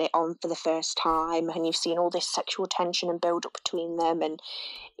kind of get it on for the first time, and you've seen all this sexual tension and build up between them, and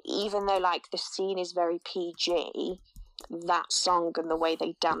even though like the scene is very PG, that song and the way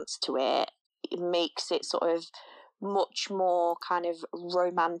they dance to it makes it sort of much more kind of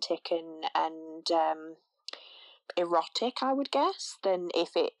romantic and erotic, I would guess, than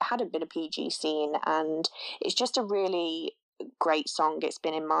if it hadn't been a PG scene. And it's just a really great song. It's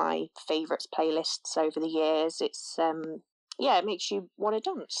been in my favourites playlists over the years. It's it makes you want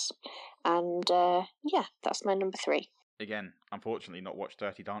to dance. And that's my number 3. Again, unfortunately, not watched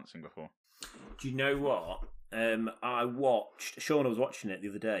Dirty Dancing before. Do you know what? Shauna was watching it the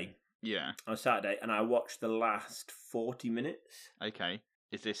other day. Yeah. On Saturday, and I watched the last 40 minutes. Okay.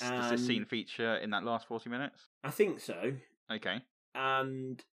 Does this scene feature in that last 40 minutes? I think so. Okay.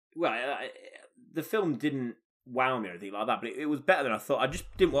 And, the film didn't wow me or anything like that, but it was better than I thought. I just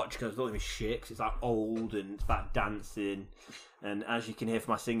didn't watch it because I thought it was shit, because it's like old and it's about dancing. And as you can hear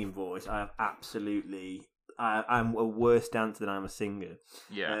from my singing voice, I'm a worse dancer than I'm a singer.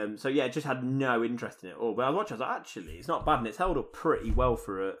 Yeah. I just had no interest in it at all. But I was watching, I was like, actually, it's not bad, and it's held up pretty well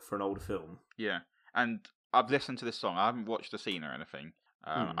for an older film. Yeah. And I've listened to this song. I haven't watched the scene or anything.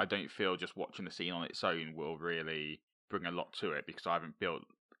 I don't feel just watching the scene on its own will really bring a lot to it, because I haven't built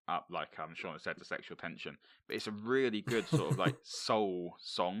up, like Sean said, the sexual tension. But it's a really good sort of like soul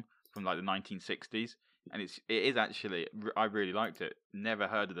song from like the 1960s. And it is actually, I really liked it. Never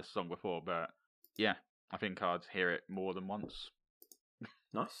heard of this song before, but yeah. I think I'd hear it more than once.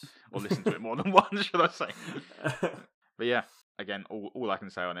 Nice. Or listen to it more than once, should I say. But yeah, again, all I can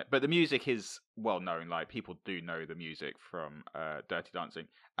say on it. But the music is well known. Like, people do know the music from Dirty Dancing.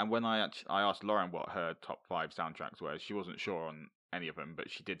 And when I asked Lauren what her top 5 soundtracks were, she wasn't sure on any of them, but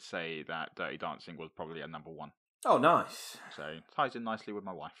she did say that Dirty Dancing was probably a number 1. Oh, nice. So, ties in nicely with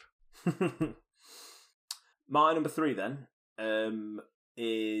my wife. My number 3, then,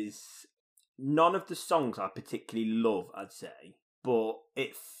 is... None of the songs I particularly love, I'd say, but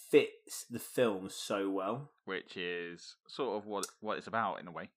it fits the film so well. Which is sort of what it's about, in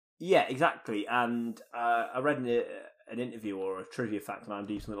a way. Yeah, exactly. And I read an interview or a trivia fact on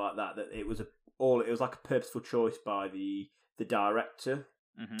IMDb, something like that it was like a purposeful choice by the director,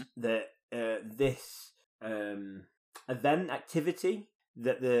 that this event activity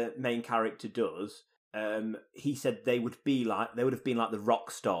that the main character does. He said they would have been like the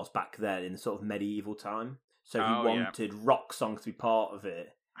rock stars back then in the sort of medieval time. So he wanted rock songs to be part of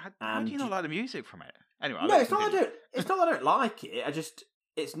it. How do you not like the music from it? Anyway, no, it's not that I don't like it.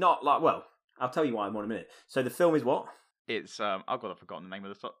 It's not like, well, I'll tell you why in 1 minute. So the film is what? It's I've forgotten the name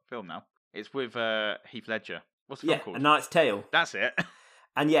of the film now. It's with Heath Ledger. What's the film called? A Knight's Tale. That's it.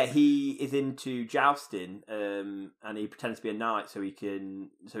 And yeah, he is into jousting, and he pretends to be a knight so he can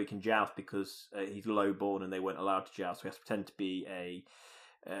joust, because he's lowborn and they weren't allowed to joust. So he has to pretend to be a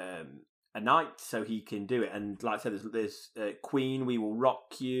knight so he can do it. And like I said, there's Queen, We Will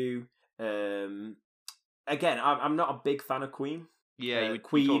Rock You. Again, I'm not a big fan of Queen. Yeah,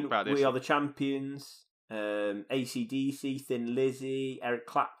 Queen, talk about this. We Are the Champions. AC/DC, Thin Lizzy, Eric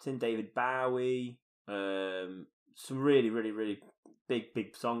Clapton, David Bowie. Some really, really, really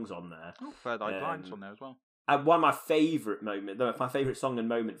big songs on there. Oh, Third Eye Blind's on there as well. And one of my favourite my favourite song and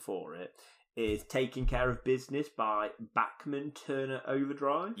moment for it is "Taking Care of Business" by Bachman Turner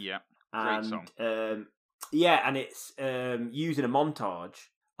Overdrive. Yeah, great song. And it's using a montage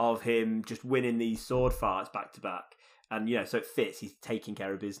of him just winning these sword fights back to back. And so it fits. He's taking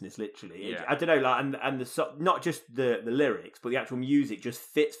care of business, literally. Yeah. I don't know, like, and the not just the lyrics, but the actual music just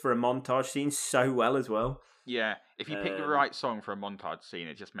fits for a montage scene so well as well. Yeah, if you pick the right song for a montage scene,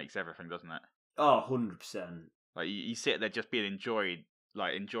 it just makes everything, doesn't it? Oh, 100%. Like you sit there just being enjoying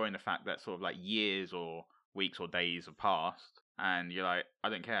the fact that sort of like years or weeks or days have passed, and you're like, I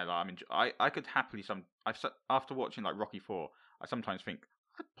don't care. Like, I could happily after watching like Rocky 4, I sometimes think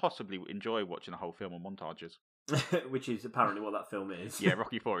I'd possibly enjoy watching a whole film of montages. Which is apparently what that film is. Yeah,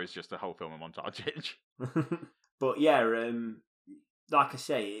 Rocky 4 is just a whole film of montage. But yeah, like I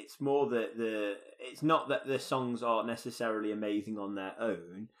say, it's more that it's not that the songs aren't necessarily amazing on their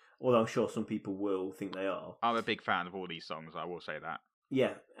own, although I'm sure some people will think they are. I'm a big fan of all these songs, I will say that.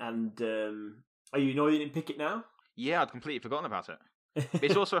 Yeah, and are you annoyed you didn't pick it now? Yeah, I'd completely forgotten about it.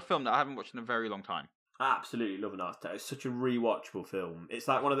 It's also a film that I haven't watched in a very long time. I absolutely love A Knight's Tale. It's such a rewatchable film. It's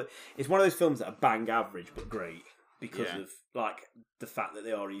like one of those films that are bang average but great because of like the fact that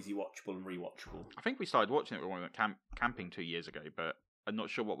they are easy watchable and rewatchable. I think we started watching it when we went camping 2 years ago, but I'm not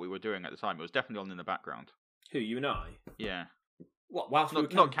sure what we were doing at the time. It was definitely on in the backgroground. Who, you and I? Yeah. What? Whilst we were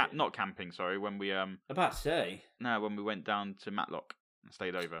camping? Not camping. Sorry, when we About to say. No, when we went down to Matlock and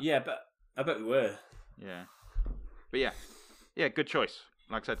stayed over. Yeah, but I bet we were. Yeah. But yeah, good choice.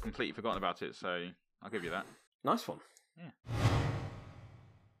 Like I said, completely forgotten about it, so I'll give you that. Nice one. Yeah.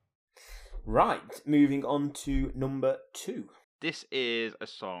 Right, moving on to number 2. This is a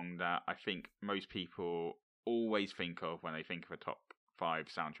song that I think most people always think of when they think of a top 5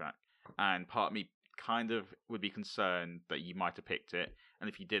 soundtrack. And part of me kind of would be concerned that you might have picked it. And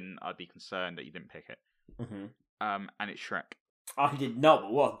if you didn't, I'd be concerned that you didn't pick it. Mm-hmm. And it's Shrek. I did not,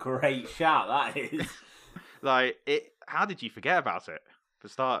 but what a great shout that is. How did you forget about it, for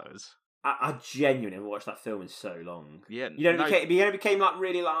starters? I genuinely haven't watched that film in so long. Yeah. It became like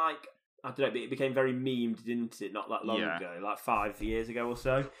really like, I don't know, but it became very memed, didn't it? Not that long ago, like 5 years ago or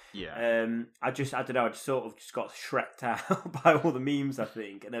so. Yeah. I don't know, I just sort of just got shreked out by all the memes, I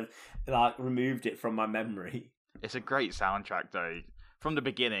think, and have like removed it from my memory. It's a great soundtrack though. From the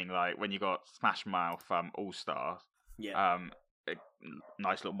beginning, like when you got Smash Mouth All Star. Yeah. A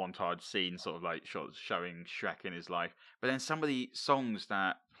nice little montage scene, sort of like showing Shrek in his life. But then some of the songs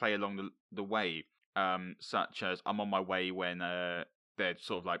that play along the way, such as "I'm on My Way," when they're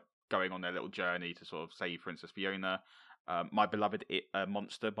sort of like going on their little journey to sort of save Princess Fiona. My Beloved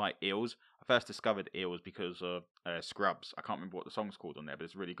Monster by Eels. I first discovered Eels because of Scrubs. I can't remember what the song's called on there, but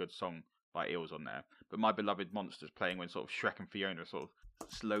it's a really good song by Eels on there. But My Beloved Monster's playing when sort of Shrek and Fiona are sort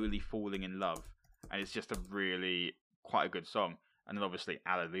of slowly falling in love. And it's just a really quite a good song. And then obviously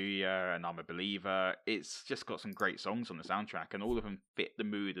Alleluia and I'm a Believer. It's just got some great songs on the soundtrack, and all of them fit the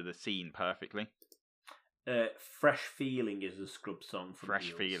mood of the scene perfectly. Fresh Feeling is a Scrub song from Fresh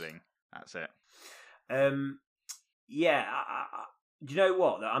Eels. Feeling, that's it. Yeah, do you know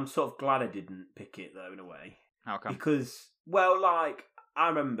what? I'm sort of glad I didn't pick it though, in a way. How come? Because, well, like, I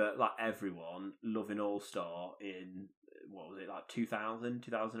remember like everyone loving All Star in, what was it, like 2000,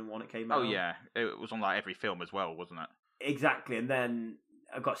 2001 it came out? Oh yeah, it was on like every film as well, wasn't it? Exactly, and then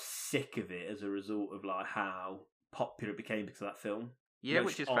I got sick of it as a result of like how popular it became because of that film. Yeah,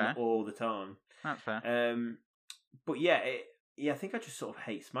 which is on fair. All the time. That's fair. But yeah, I think I just sort of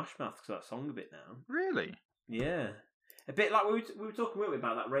hate Smash Mouth because of that song a bit now. Really? Yeah, a bit like we were talking, weren't we,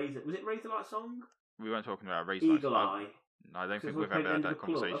 about that Razor? Was it Razorlight song? We weren't talking about Razor. Eagle Eye. I don't think we've ever had that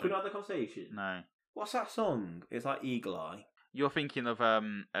conversation. Have we not had the conversation? No. What's that song? It's like Eagle Eye. You're thinking of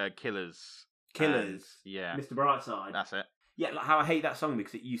Killers. Killers. Yeah. Mr. Brightside. That's it. Yeah, like how I hate that song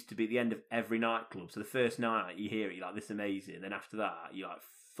because it used to be the end of every nightclub. So the first night you hear it, you're like, this is amazing. And then after that, you're like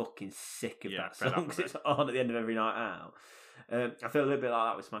fucking sick of that song because it's on at the end of every night out. I feel a little bit like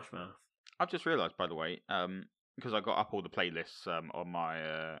that with Smash Mouth. I've just realised, by the way, because I got up all the playlists on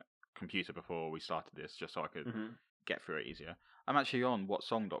my computer before we started this, just so I could get through it easier. I'm actually on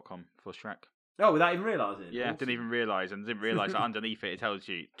whatsong.com for Shrek. Oh, without even realising? Yeah, awesome. Didn't even realise that underneath it tells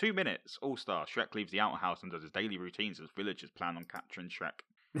you 2 minutes, All Star, Shrek leaves the outhouse and does his daily routines as villagers plan on capturing Shrek.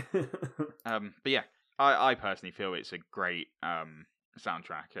 But yeah, I personally feel it's a great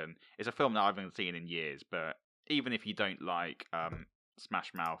soundtrack, and it's a film that I haven't seen in years, but even if you don't like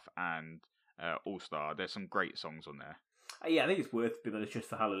Smash Mouth and All Star, there's some great songs on there. Yeah, I think it's worth being honest just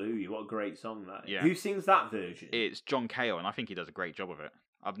for Hallelujah. What a great song that is. Yeah. Who sings that version? It's John Cale, and I think he does a great job of it.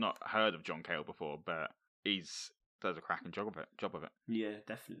 I've not heard of John Cale before, but does a cracking job of it. Yeah,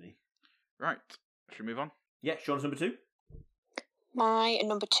 definitely. Right, should we move on? Yeah, Sean's number 2. My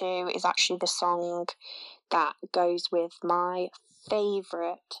number 2 is actually the song that goes with my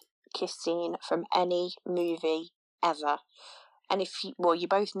favourite kiss scene from any movie ever. And you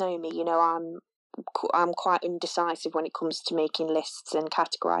both know me, you know I'm quite indecisive when it comes to making lists and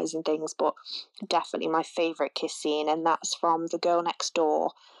categorising things, but definitely my favourite kiss scene, and that's from The Girl Next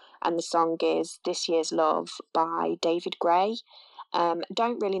Door, and the song is This Year's Love by David Gray.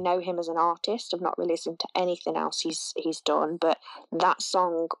 Don't really know him as an artist. I've not really listened to anything else he's done, but that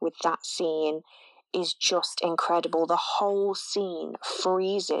song with that scene is just incredible. The whole scene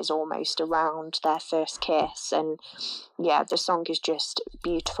freezes almost around their first kiss, and yeah, the song is just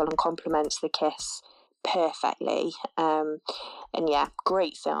beautiful and complements the kiss perfectly. And yeah,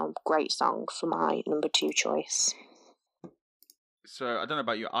 great film, great song for my number 2 choice. So I don't know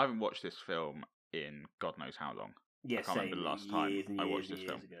about you, I haven't watched this film in God knows how long. Yeah, I can't remember the last time I watched this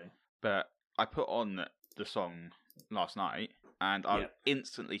film. But I put on the song last night, and I was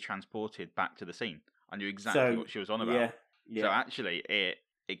instantly transported back to the scene. I knew exactly what she was on about. Yeah. So actually,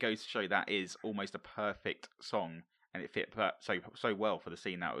 it goes to show that is almost a perfect song, and it fit so well for the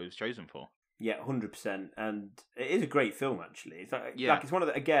scene that it was chosen for. Yeah, 100%, and it is a great film actually. It's like it's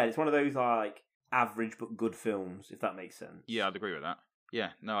one of those like average but good films, if that makes sense. Yeah, I'd agree with that. Yeah,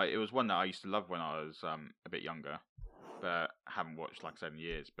 no, it was one that I used to love when I was a bit younger, but haven't watched, like I said, in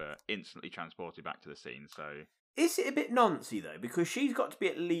years, but instantly transported back to the scene, so Is it a bit nancy though? Because she's got to be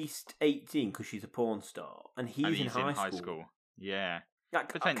at least 18 because she's a porn star, and he's in high school. Yeah,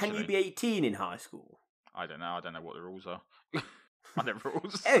 like, potentially. Can you be 18 in high school? I don't know what the rules are. I know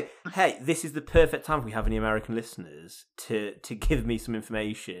rules. Hey, this is the perfect time if we have any American listeners to give me some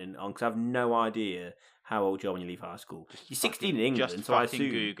information on, because I have no idea how old you are when you leave high school. You're 16 in England, just so I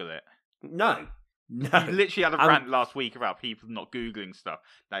assume. Google it. No. You literally had a rant last week about people not Googling stuff.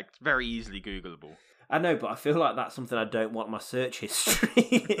 Like, it's very easily Googleable. I know, but I feel like that's something I don't want in my search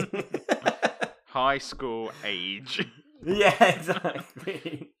history. High school age. Yeah,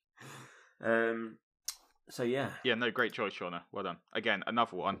 exactly. So yeah. Yeah, no, great choice, Shauna. Well done. Again,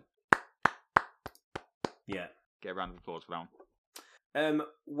 another one. Yeah. Get a round of applause for that one.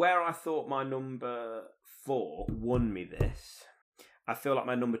 Where I thought my number 4 won me this, I feel like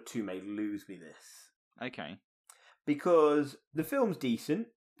my number 2 may lose me this. Okay. Because the film's decent,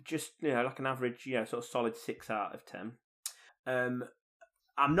 just, like an average, sort of solid 6 out of 10.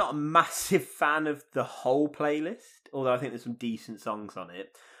 I'm not a massive fan of the whole playlist, although I think there's some decent songs on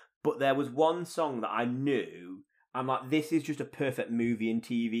it. But there was one song that I knew, I'm like, this is just a perfect movie and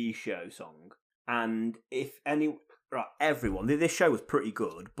TV show song. And everyone, this show was pretty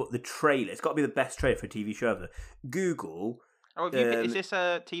good, but the trailer, it's got to be the best trailer for a TV show ever. Google. Oh, is this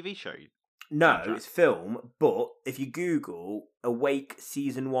a TV show? No, it's film, but if you Google Awake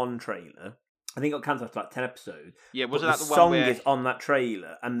Season 1 trailer, I think it got cancelled after like 10 episodes. Yeah, wasn't that the song one where... is on that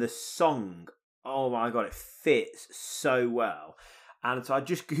trailer, and the song, oh my god, it fits so well. And so I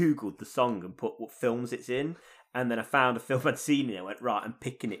just Googled the song and put what films it's in, and then I found a film I'd seen it, and I went, right, I'm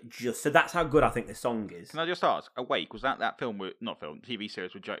picking it just... So that's how good I think this song is. Can I just ask, Awake, was that film, TV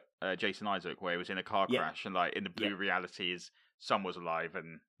series with Jason Isaac, where he was in a car crash, and like in the blue reality his son was alive,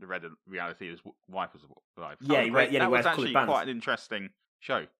 and the red reality his wife was alive? That was actually quite an interesting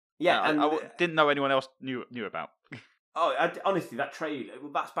show. Yeah, and I didn't know anyone else knew about. Oh, honestly, that trailer,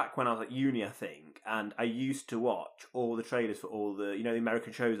 that's back when I was at uni, I think, and I used to watch all the trailers for all the, the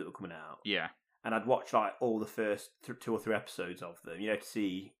American shows that were coming out. Yeah. And I'd watch, like, all the first 2 or 3 episodes of them, to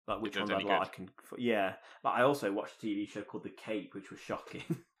see, like, which ones I'd like. And, yeah. Like, I also watched a TV show called The Cape, which was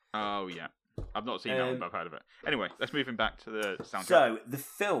shocking. Oh, yeah. I've not seen that one, but I've heard of it. Anyway, let's move back to the soundtrack. So, the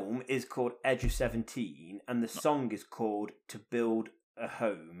film is called Edge of 17, and the song is called To Build a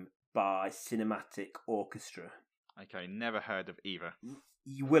Home by Cinematic Orchestra. Okay, never heard of either.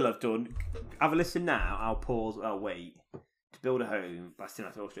 You will have done. Have a listen now. I'll pause. I'll wait. To Build a Home by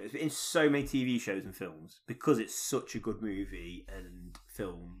Cinematic Orchestra. It's in so many TV shows and films because it's such a good movie and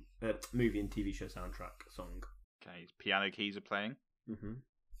movie and TV show soundtrack song. Okay, piano keys are playing. Mm-hmm.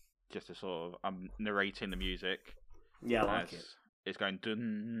 Just a sort of I'm narrating the music. Yeah, I like it. It's going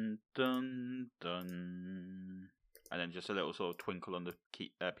dun dun dun, and then just a little sort of twinkle on the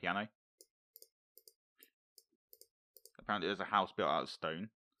piano. Apparently, there's a house built out of stone.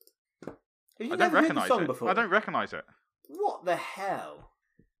 I don't recognise it. Before? I don't recognise it. What the hell?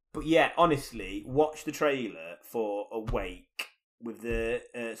 But yeah, honestly, watch the trailer for Awake with the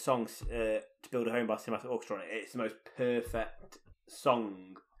songs To Build a Home by Cinematic Orchestra on it. It's the most perfect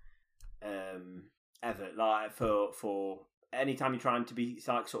song ever. Like for any time you're trying to be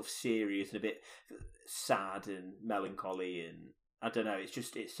like sort of serious and a bit sad and melancholy, and I don't know.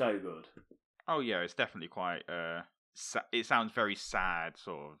 It's so good. Oh yeah, it's definitely quite. It sounds very sad,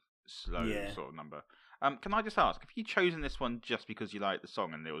 sort of slow sort of number. Can I just ask, have you chosen this one just because you like the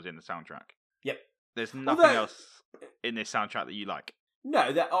song and it was in the soundtrack? Yep. There's nothing else in this soundtrack that you like?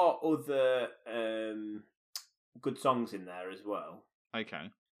 No, there are other good songs in there as well.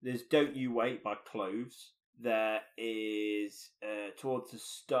 Okay. There's Don't You Wait by Cloves. There is, towards the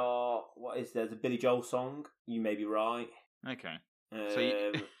start, there's a Billy Joel song, You May Be Right. Okay.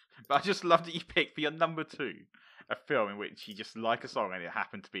 But I just love that you picked for your number 2 a film in which you just like a song and it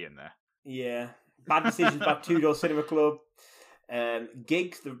happened to be in there. Yeah. Bad Decisions by Two Door Cinema Club.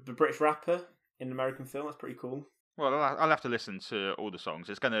 Giggs, the British rapper in an American film. That's pretty cool. Well, I'll have to listen to all the songs.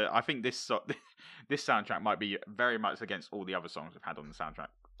 I think this soundtrack might be very much against all the other songs we've had on the soundtrack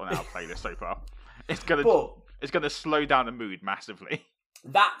on our playlist so far. It's gonna slow down the mood massively.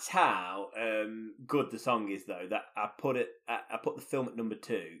 That's how good the song is, though. That I put the film at number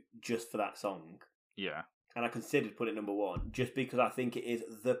 2 just for that song. Yeah. And I considered putting it number 1 just because I think it is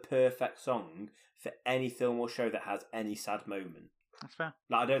the perfect song for any film or show that has any sad moment. That's fair.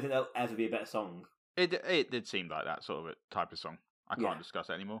 Like, I don't think there'll ever be a better song. It did seem like that sort of a type of song. I can't discuss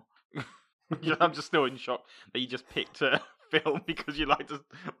it anymore. I'm just still in shock that you just picked a film because you liked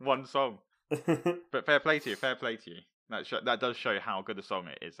one song. But fair play to you. That does show how good a song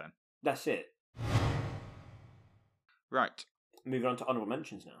it is then. That's it. Right. moving on to honourable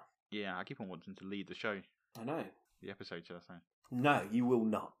mentions now. Yeah, I keep on wanting to lead the show. I know. The episode, should I say? No, you will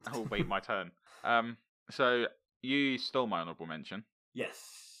not. Oh, wait, my turn. So you stole my honourable mention.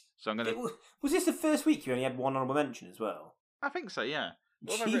 Yes. So I'm gonna. Was this the first week you only had one honourable mention as well? I think so. Yeah.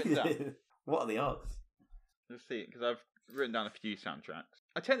 What have I written down? What are the odds? Let's see, because I've written down a few soundtracks.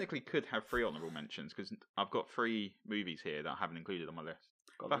 I technically could have 3 honourable mentions because I've got 3 movies here that I haven't included on my list.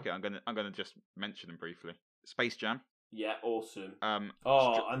 Fuck it, I'm gonna just mention them briefly. Space Jam. Yeah, awesome.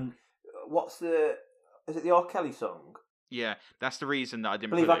 And what's the? Is it the R. Kelly song? Yeah, that's the reason that I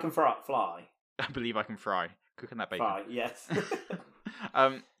didn't. Believe I Can Fly. I believe I can fry. Cooking that bacon. Fry, yes.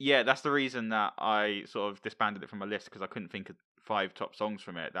 Yeah, that's the reason that I sort of disbanded it from my list because I couldn't think of 5 top songs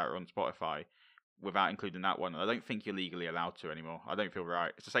from it that are on Spotify without including that one. I don't think you're legally allowed to anymore. I don't feel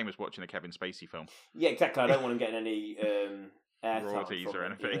right. It's the same as watching a Kevin Spacey film. Yeah, exactly. I don't want him getting any royalties or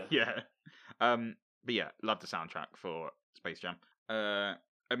anything. Yeah. But yeah, love the soundtrack for Space Jam.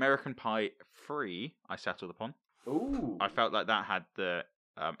 American Pie 3, I settled upon. Ooh. I felt like that had the.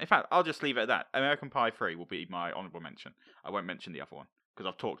 In fact, I'll just leave it at that. American Pie 3 will be my honourable mention. I won't mention the other one because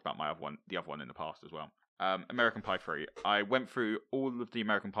I've talked about the other one in the past as well. American Pie 3. I went through all of the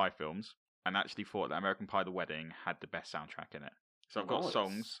American Pie films and actually thought that American Pie The Wedding had the best soundtrack in it. So I've got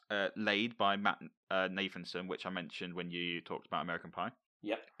songs. Laid by Matt Nathanson, which I mentioned when you talked about American Pie.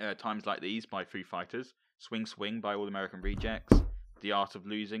 Yep. Times Like These by Foo Fighters. Swing Swing by All American Rejects. The Art of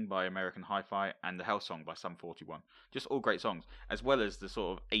Losing by American Hi-Fi, and The Hell Song by Sum 41. Just all great songs, as well as the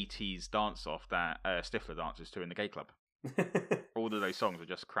sort of 80s dance-off that Stifler dances to in the gay club. All of those songs are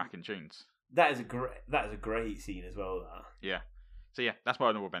just cracking tunes. That is a great scene as well, that. Yeah. So yeah, that's my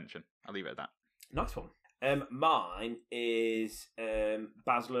honourable mention. I'll leave it at that. Nice one. Mine is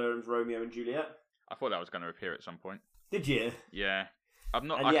Baz Luhrmann's Romeo and Juliet. I thought that was going to appear at some point. Did you? Yeah. I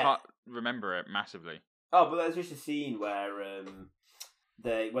can't remember it massively. Oh, but there's just a scene where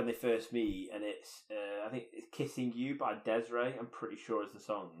when they first meet, and it's I think it's "Kissing You" by Des'ree. I'm pretty sure is the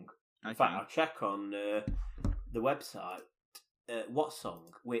song. In fact, I'll check on the website what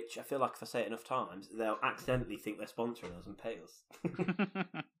song, which I feel like if I say it enough times, they'll accidentally think they're sponsoring us and pay us.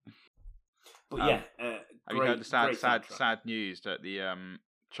 But yeah, have you heard the sad news that the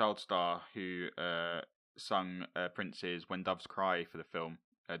child star who sung Prince's "When Doves Cry" for the film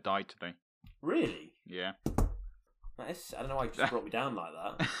died today? Really? Yeah. I don't know why you just brought me down like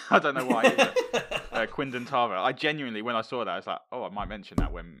that. I don't know why either. Quindon Tara. I genuinely, when I saw that, I was like, oh, I might mention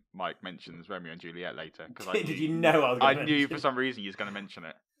that when Mike mentions Romeo and Juliet later. Did you know I was going to I knew for some reason he was going to mention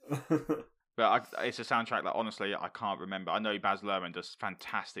it. But it's a soundtrack that, honestly, I can't remember. I know Baz Luhrmann does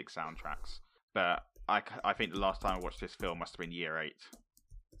fantastic soundtracks, but I think the last time I watched this film must have been year 8.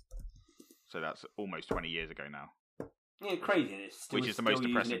 So that's almost 20 years ago now. Yeah, crazy. Which is the most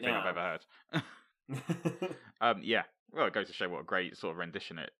depressing thing I've ever heard. Yeah. Well, it goes to show what a great sort of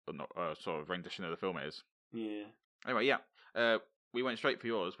rendition of the film it is. Yeah. Anyway, yeah. We went straight for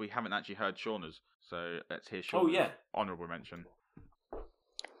yours. We haven't actually heard Shauna's, so let's hear Shauna's honourable mention.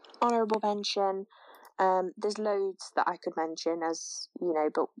 Honourable mention. There's loads that I could mention, as you know,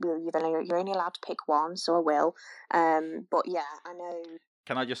 but you're only allowed to pick one, so I will. But yeah, I know.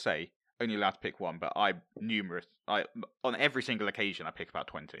 Can I just say, only allowed to pick one, but on every single occasion I pick about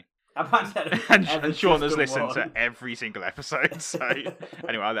 20. and Shauna's listened to every single episode. So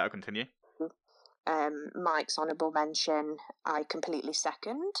anyway, I'll let her continue. Mike's honourable mention, I completely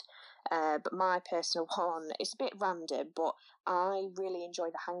second. But my personal one, it's a bit random, but I really enjoy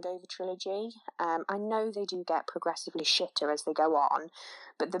the Hangover trilogy. I know they do get progressively shitter as they go on,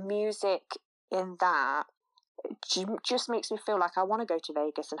 but the music in that just makes me feel like I want to go to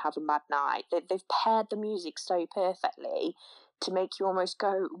Vegas and have a mad night. They've paired the music so perfectly to make you almost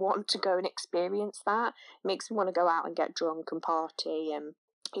want to go and experience that. It makes me want to go out and get drunk and party.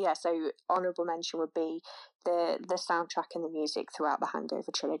 Yeah, so honourable mention would be the soundtrack and the music throughout the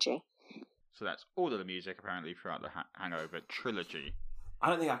Hangover trilogy. So that's all of the music apparently throughout the Hangover trilogy. I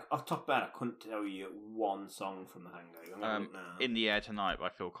don't think off the top of my head I couldn't tell you one song from the Hangover. In the Air Tonight by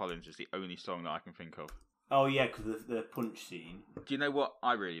Phil Collins is the only song that I can think of. Oh yeah, because the punch scene. Do you know what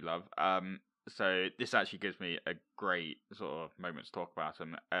I really love? So this actually gives me a great sort of moment to talk about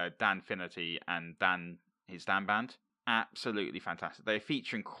them. Dan Finnerty and his Dan Band. Absolutely fantastic. They're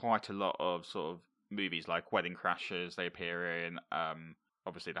featuring quite a lot of sort of movies like Wedding Crashers. They appear in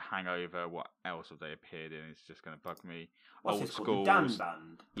obviously The Hangover. What else have they appeared in? It's just going to bug me. What's Old School. Dan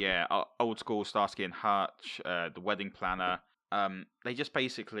Band. Yeah, Old School, Starsky and Hutch, The Wedding Planner. They just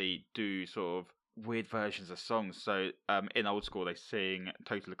basically do sort of weird versions of songs. So in Old School they sing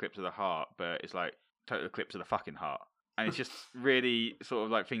Total Eclipse of the Heart, but it's like Total Eclipse of the fucking heart. And it's just really sort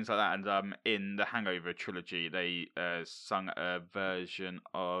of like things like that. And in the Hangover trilogy, they sung a version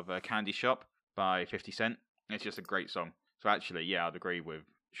of Candy Shop by 50 Cent. It's just a great song. So actually, yeah, I'd agree with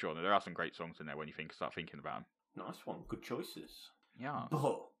Sean. There are some great songs in there when you start thinking about them. Nice one. Good choices. Yeah.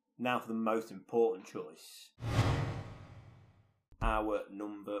 But now for the most important choice. Our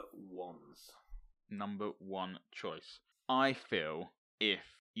number ones. Number one choice. I feel if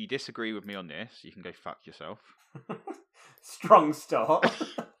you disagree with me on this, you can go fuck yourself. Strong start.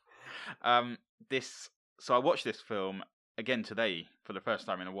 So I watched this film again today for the first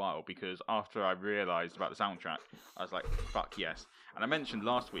time in a while because after I realised about the soundtrack, I was like, fuck yes. And I mentioned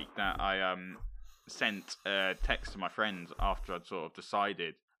last week that I sent a text to my friends after I'd sort of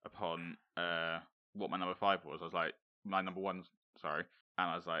decided upon what my number 5 was. I was like, my number 1, sorry. And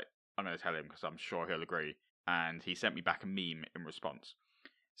I was like, I'm going to tell him because I'm sure he'll agree. And he sent me back a meme in response.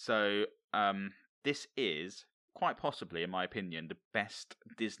 So this is quite possibly, in my opinion, the best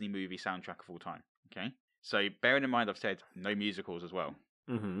Disney movie soundtrack of all time. Okay? So bearing in mind I've said no musicals as well.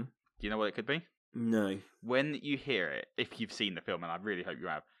 Mm-hmm. Do you know what it could be? No. When you hear it, if you've seen the film, and I really hope you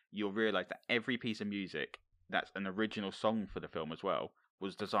have, you'll realise that every piece of music that's an original song for the film as well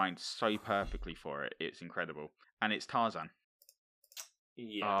was designed so perfectly for it. It's incredible. And it's Tarzan.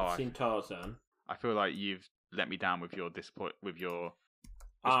 Yeah, I've seen Tarzan. I feel like you've let me down with your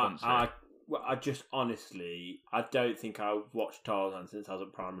response. I just honestly, I don't think I watched Tarzan since I was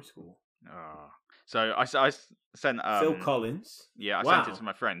at primary school. So I sent Phil Collins. Yeah, I sent it to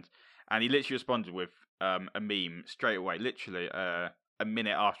my friend, and he literally responded with a meme straight away. Literally a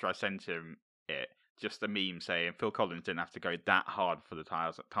minute after I sent him it, just a meme saying Phil Collins didn't have to go that hard for the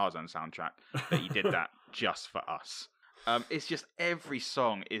Tarzan soundtrack, but he did that just for us. It's just every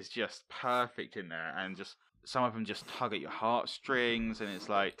song is just perfect in there, and just some of them just tug at your heartstrings, and it's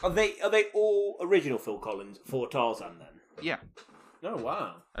like, are they all original Phil Collins for Tarzan then? Yeah. Oh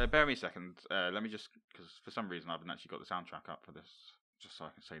wow. Bear me a second. Let me just, because for some reason I haven't actually got the soundtrack up for this, just so I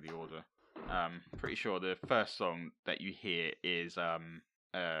can say the order. Pretty sure the first song that you hear is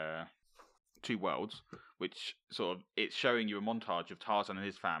Two Worlds, which sort of, it's showing you a montage of Tarzan and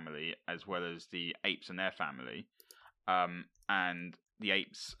his family as well as the apes and their family. And the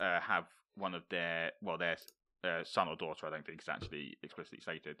apes have one of their son or daughter, I don't think it's actually explicitly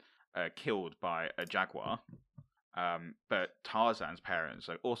stated, killed by a jaguar. But Tarzan's parents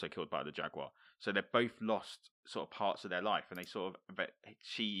are also killed by the jaguar. So they've both lost sort of parts of their life, and they sort of,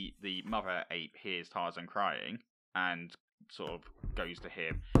 the mother ape hears Tarzan crying and sort of goes to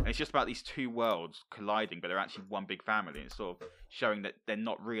him. And it's just about these two worlds colliding, but they're actually one big family. And it's sort of showing that they're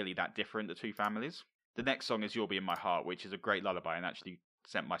not really that different, the two families. The next song is You'll Be in My Heart, which is a great lullaby, and actually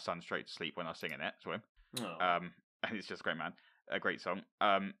sent my son straight to sleep when I was singing it to him. And it's just great, man. A great song.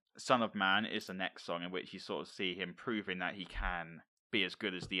 Son of Man is the next song, in which you sort of see him proving that he can be as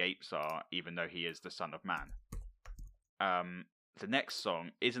good as the apes are, even though he is the son of man. The next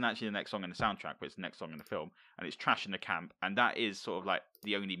song isn't actually the next song in the soundtrack, but it's the next song in the film, and it's Trash in the Camp, and that is sort of like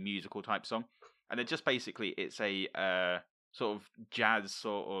the only musical type song. And it just basically, it's a sort of jazz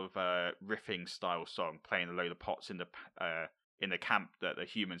sort of riffing style song, playing a load of pots in the camp that the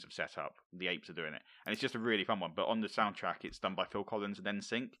humans have set up. The apes are doing it, and it's just a really fun one. But on the soundtrack, it's done by Phil Collins and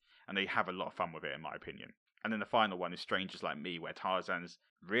NSYNC, and they have a lot of fun with it, in my opinion. And then the final one is Strangers Like Me, where Tarzan's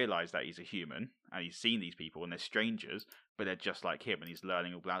realised that he's a human, and he's seen these people, and they're strangers, but they're just like him, and he's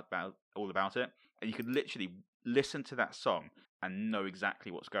learning all about it. And you could literally listen to that song and know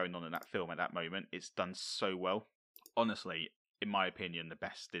exactly what's going on in that film at that moment. It's done so well. Honestly, in my opinion, the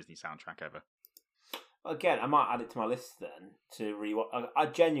best Disney soundtrack ever. Again, I might add it to my list then to rewatch. I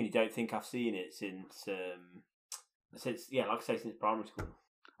genuinely don't think I've seen it since like I say, since primary school.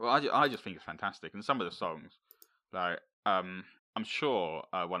 Well, I just think it's fantastic, and some of the songs, like I'm sure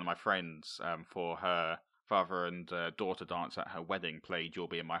one of my friends for her father and daughter dance at her wedding played "You'll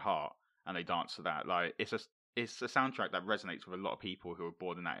Be in My Heart," and they danced to that. Like it's a soundtrack that resonates with a lot of people who were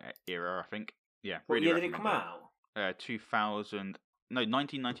born in that era. I think. Yeah. What really year did it come out?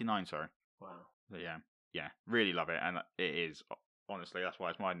 1999. Sorry. Wow. But yeah, really love it, and it is honestly, that's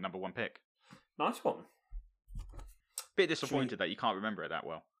why it's my number one pick. Nice one. Bit disappointed that you can't remember it that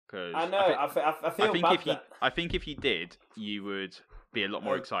well. Cause I know. I feel bad. I think if you did, you would be a lot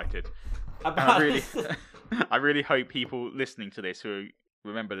more excited. I really hope people listening to this who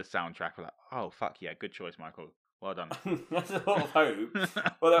remember the soundtrack are like, "Oh fuck yeah, good choice, Michael. Well done." I sort of hope.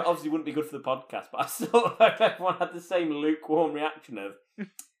 Well, that obviously wouldn't be good for the podcast, but I sort of hope everyone had the same lukewarm reaction of,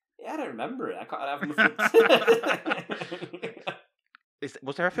 "Yeah, I don't remember it. I can't have nothing."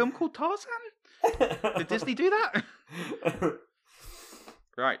 Was there a film called Tarzan? Did Disney do that?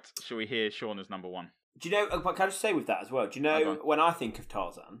 Right, shall we hear Shauna's number one? Do you know? But can I just say with that as well? Do you know when I think of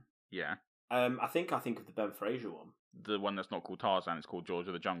Tarzan? Yeah. I think of the Ben Fraser one. The one that's not called Tarzan, it's called George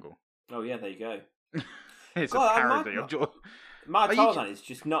of the Jungle. Oh yeah, there you go. It's a parody of George. My Tarzan is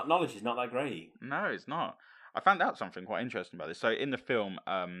just not knowledge is not that great. No, it's not. I found out something quite interesting about this. So in the film,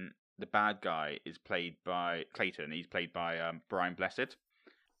 the bad guy is played by Clayton. He's played by Brian Blessed,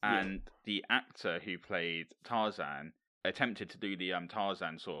 and the actor who played Tarzan attempted to do the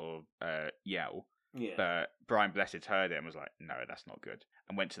Tarzan sort of yell. Yeah. But Brian Blessed heard it and was like, "No, that's not good,"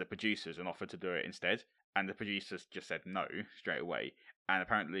 and went to the producers and offered to do it instead. And the producers just said no straight away. And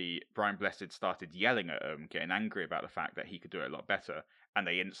apparently Brian Blessed started yelling at him, getting angry about the fact that he could do it a lot better. And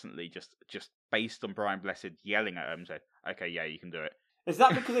they instantly just based on Brian Blessed yelling at him, said, "Okay, yeah, you can do it." Is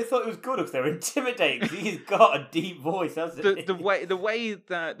that because they thought it was good, or because they were intimidating? Because he's got a deep voice, hasn't he? The way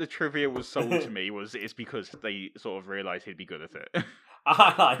that the trivia was sold to me it's because they sort of realised he'd be good at it.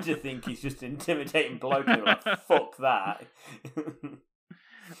 I like to think he's just an intimidating bloke. And like, fuck that.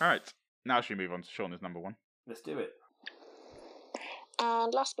 All right, now should we move on to Shauna's number one? Let's do it.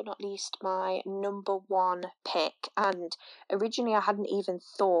 And last but not least, my number one pick. And originally I hadn't even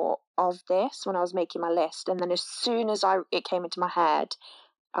thought of this when I was making my list. And then as soon as it came into my head,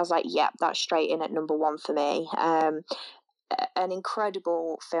 I was like, yep, that's straight in at number one for me. An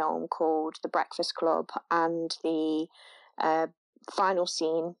incredible film called The Breakfast Club, and the final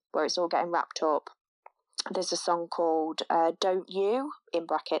scene where it's all getting wrapped up. There's a song called Don't You, in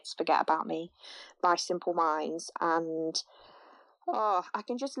brackets, Forget About Me, by Simple Minds. And I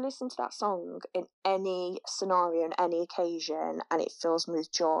can just listen to that song in any scenario and any occasion, and it fills me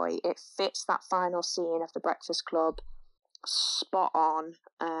with joy. It fits that final scene of The Breakfast Club spot on.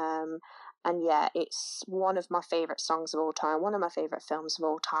 And yeah, it's one of my favourite songs of all time, one of my favourite films of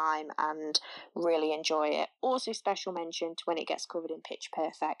all time, and really enjoy it. Also special mention to when it gets covered in Pitch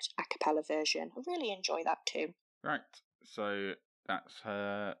Perfect a cappella version. I really enjoy that too. Right, so that's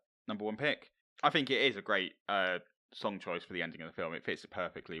her number one pick. I think it is a great song choice for the ending of the film. It fits it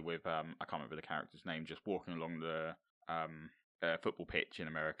perfectly with I can't remember the character's name, just walking along the football pitch in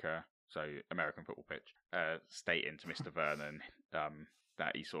America, so American football pitch, stating to Mr. Vernon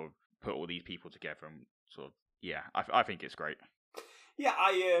that he sort of put all these people together and sort of I think it's great. Yeah,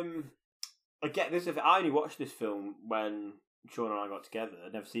 I get this. I only watched this film when Sean and I got together.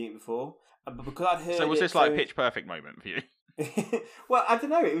 I'd never seen it before, but because I'd heard. So was this like a Pitch Perfect moment for you? Well, I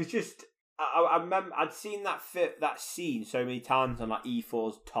don't know. It was just. I remember I'd seen that scene so many times on like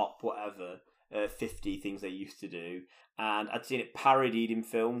E4's top whatever 50 things they used to do, and I'd seen it parodied in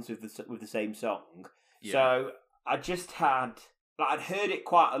films with the same song. Yeah. So I just had I'd heard it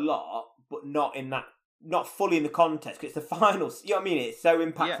quite a lot, but not fully in the context. Because it's the final. You know what I mean? It's so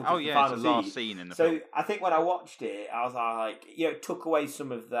impactful. Yeah. Oh yeah, it's the last scene in the film. So I think when I watched it, I was like, it took away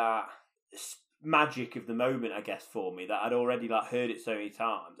some of that magic of the moment, I guess, for me, that I'd already heard it so many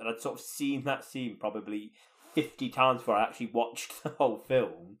times, and I'd sort of seen that scene probably 50 times before I actually watched the whole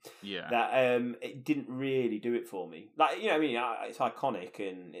film. Yeah, that it didn't really do it for me. You know what I mean? It's iconic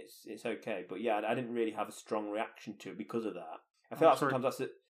and it's okay, but yeah, I didn't really have a strong reaction to it because of that. I feel sometimes that's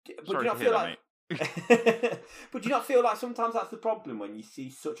it. But do you not feel like? But do you not feel like sometimes that's the problem when you see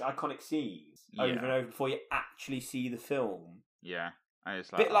such iconic scenes over and over before you actually see the film? Yeah.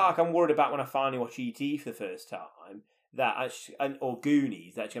 It's a bit like I'm worried about when I finally watch E.T. for the first time, or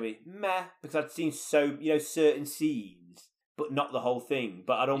Goonies, that's going to be meh, because I'd seen certain scenes, but not the whole thing.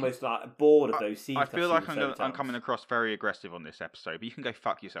 But I'd almost bored of those scenes. I feel like I'm coming across very aggressive on this episode, but you can go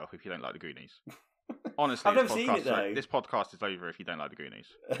fuck yourself if you don't like the Goonies. Honestly, I've never seen it though. This podcast is over if you don't like the Goonies.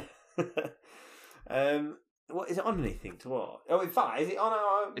 What is it on anything to watch? Oh, in fact, is it on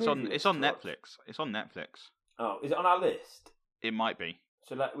our? It's on Netflix. It's on Netflix. Oh, is it on our list? It might be.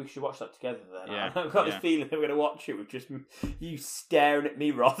 So we should watch that together then. Yeah, I've got this feeling that we're going to watch it with just you staring at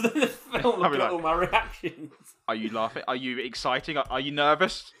me rather than the film looking at all my reactions. Are you laughing? Are you excited? Are you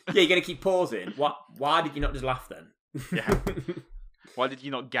nervous? Yeah, you're going to keep pausing. Why did you not just laugh then? Yeah. Why did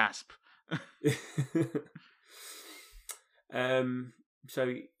you not gasp?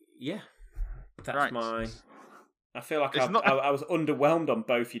 So, yeah. That's right. my... I feel like I was underwhelmed on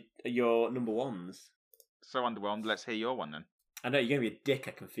both your number ones. So underwhelmed. Let's hear your one then. I know you're going to be a dick.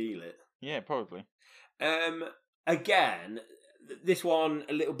 I can feel it. Yeah, probably. Again, this one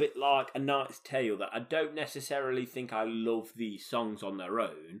a little bit like A Knight's Tale. That I don't necessarily think I love these songs on their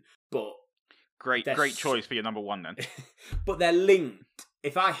own, but great choice for your number one then. But they're linked.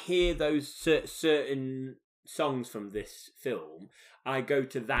 If I hear those certain songs from this film, I go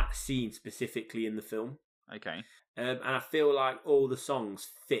to that scene specifically in the film. Okay. And I feel like all the songs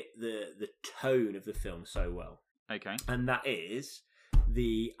fit the tone of the film so well. Okay. And that is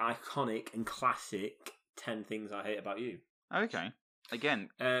the iconic and classic 10 Things I Hate About You. Okay. Again,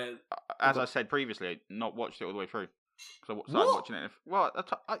 as I said previously, I not watched it all the way through. Because I started watching it. Well,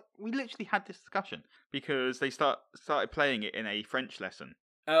 we literally had this discussion because they started playing it in a French lesson.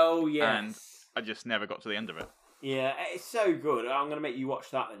 Oh, yes. And I just never got to the end of it. Yeah, it's so good. I'm going to make you watch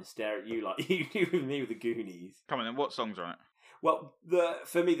that and stare at you like you do with me with the Goonies. Come on, then. What songs are on it? Well,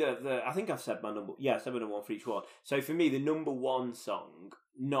 for me, I think I've said my number. Yeah, I said my number one for each one. So for me, the number one song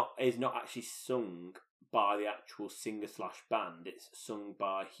is not actually sung by the actual singer/band. It's sung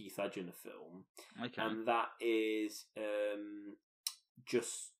by Heath Ledger in the film. Okay. And that is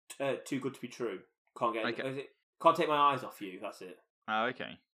just Too Good to Be True. Can't take my eyes off you. That's it. Oh,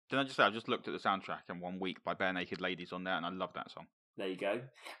 okay. Did I just say I just looked at the soundtrack and One Week by Bare Naked Ladies on there, and I love that song. There you go.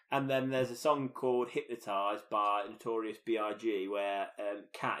 And then there's a song called Hypnotised by Notorious B.I.G. where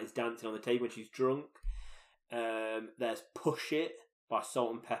Kat is dancing on the table when she's drunk. There's Push It by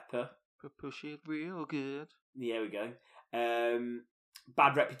Salt and Pepper. Push it real good. Yeah, we go.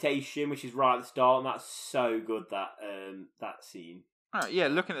 Bad Reputation, which is right at the start, and that's so good, that scene. All right, yeah,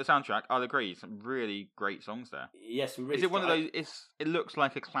 looking at the soundtrack, I'll agree. Some really great songs there. Yes, really. Is it one of those? It looks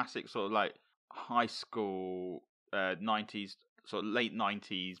like a classic sort of like high school 90s, sort of late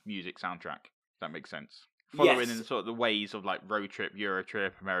 90s music soundtrack. If that makes sense. Following in sort of the ways of like Road Trip, Euro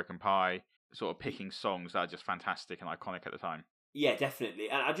Trip, American Pie, sort of picking songs that are just fantastic and iconic at the time. Yeah, definitely.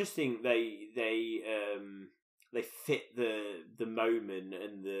 And I just think they fit the moment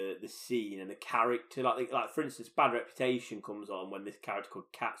and the scene and the character. Like for instance, Bad Reputation comes on when this character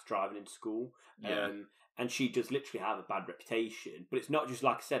called Kat's driving into school. Yeah. And she does literally have a bad reputation. But it's not just,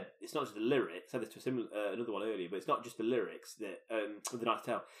 like I said, it's not just the lyrics. I said this to another one earlier, but it's not just the lyrics that The Night to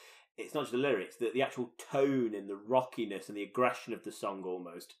Tell. It's not just the lyrics, the actual tone and the rockiness and the aggression of the song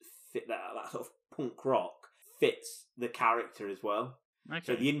almost fit that sort of punk rock fits the character as well. Okay.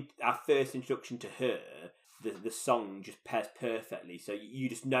 So our first introduction to her, the song just pairs perfectly. So you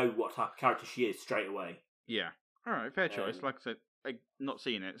just know what type of character she is straight away. Yeah. All right, fair choice. Like I said, I've not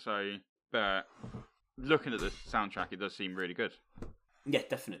seen it, but looking at the soundtrack, it does seem really good. Yeah,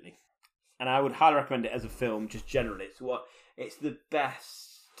 definitely. And I would highly recommend it as a film, just generally. It's the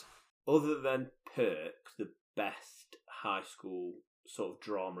best, other than Perks, the best high school sort of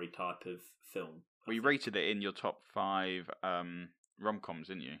drama type of film. Well, you rated it in your top 5 rom-coms,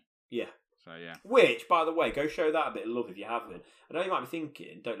 didn't you? Yeah. So, yeah. Which, by the way, go show that a bit of love if you haven't. I know you might be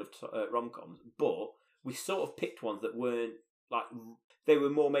thinking, don't love rom-coms, but we sort of picked ones that weren't, like, they were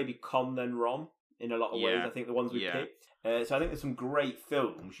more maybe com than rom in a lot of ways, I think, the ones we picked. So I think there's some great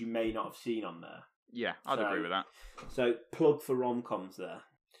films you may not have seen on there. Yeah, I'd agree with that. So, plug for rom-coms there.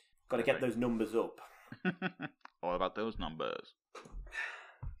 Got to get those numbers up. All about those numbers.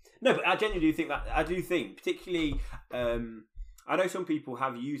 No, but I genuinely do think that. I do think, particularly, I know some people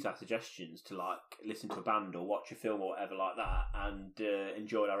have used our suggestions to like listen to a band or watch a film or whatever like that, and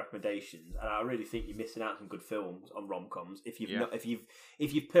enjoyed our recommendations. And I really think you're missing out on some good films on rom-coms. If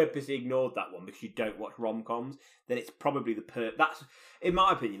you've purposely ignored that one because you don't watch rom-coms, then it's probably that's, in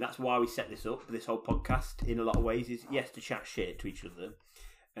my opinion, that's why we set this up. This whole podcast, in a lot of ways, is yes to chat shit to each other,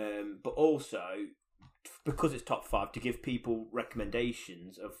 but also, because it's top 5, to give people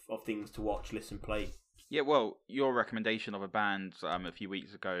recommendations of things to watch, listen, play. Yeah, well, your recommendation of a band a few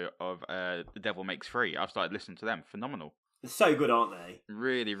weeks ago of The Devil Makes Free, I've started listening to them. Phenomenal. They're so good, aren't they?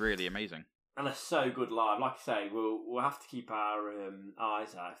 Really, really amazing. And they're so good live. Like I say, we'll have to keep our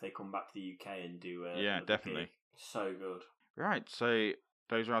eyes out if they come back to the UK and do yeah, definitely. Gig. So good. Right, so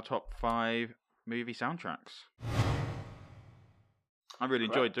those are our top 5 movie soundtracks. I really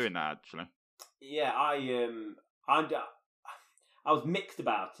enjoyed doing that, actually. Yeah, I was mixed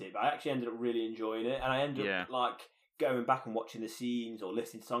about it, but I actually ended up really enjoying it, and I ended up like going back and watching the scenes or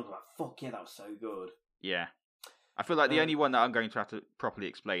listening to songs. I'm like, fuck yeah, that was so good. Yeah, I feel like the only one that I'm going to have to properly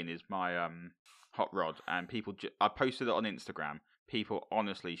explain is my Hot Rod, and people. I posted it on Instagram. People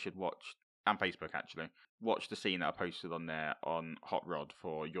honestly should watch, and Facebook actually, watch the scene that I posted on there on Hot Rod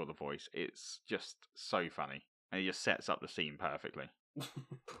for You're the Voice. It's just so funny, and it just sets up the scene perfectly. Like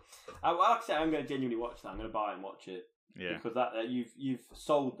I say, I'm going to genuinely watch that. I'm going to buy it and watch it. Yeah. Because that you've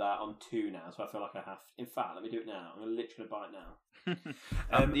sold that on 2 now, so I feel like I have. In fact, let me do it now. I'm literally buy it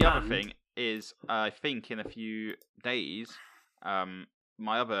now. The other thing is, I think in a few days,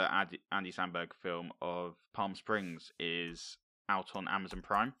 my other Andy Samberg film of Palm Springs is out on Amazon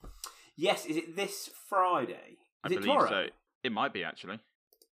Prime. Yes, is it this Friday? I believe tomorrow? So. It might be, actually.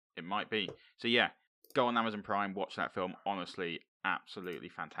 It might be. So yeah, go on Amazon Prime, watch that film. Honestly, absolutely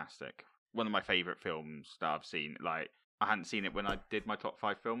fantastic. One of my favourite films that I've seen. Like, I hadn't seen it when I did my top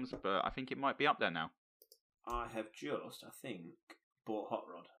 5 films, but I think it might be up there now. I have just, I think, bought Hot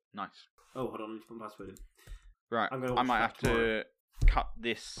Rod. Nice. Oh, hold on, let me put my password in. Right, I might have to cut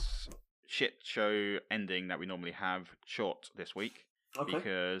this shit show ending that we normally have short this week. Okay.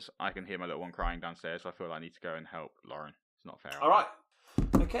 Because I can hear my little one crying downstairs, so I feel like I need to go and help Lauren. It's not fair. All right.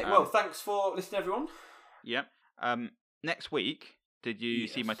 Okay, well, thanks for listening, everyone. Yeah. Next week, did you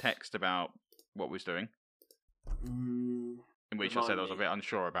see my text about what we was doing? In which I said I was a bit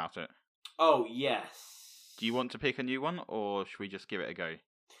unsure about it. Oh, yes. Do you want to pick a new one, or should we just give it a go?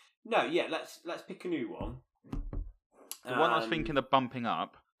 No, yeah, let's pick a new one. The one I was thinking of bumping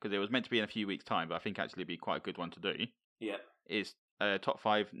up, because it was meant to be in a few weeks' time, but I think actually it'd be quite a good one to do. Yeah. Is top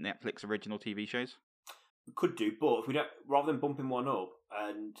 5 Netflix original TV shows. We could do, but if we don't, rather than bumping one up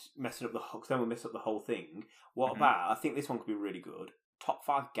and messing up because then we'll mess up the whole thing. What about? I think this one could be really good. Top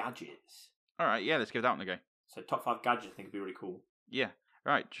 5 gadgets. All right, yeah, let's give that one a go. So top 5 gadgets, I think would be really cool. Yeah.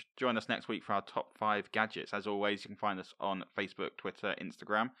 Right, join us next week for our top 5 gadgets. As always, you can find us on Facebook, Twitter,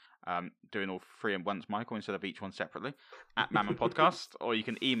 Instagram, doing all 3 at once, Michael, instead of each one separately, at MAMOM Podcast, or you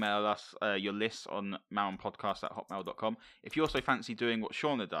can email us your lists on mamompodcast@hotmail.com. If you also fancy doing what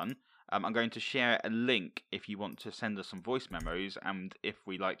Sean had done, I'm going to share a link if you want to send us some voice memos, and if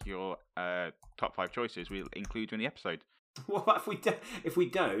we like your top 5 choices, we'll include you in the episode. What about if we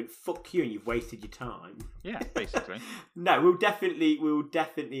don't? Fuck you, and you've wasted your time. Yeah, basically. No, we'll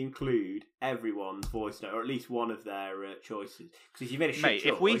definitely include everyone's voice note, or at least one of their choices. Because if you made a shit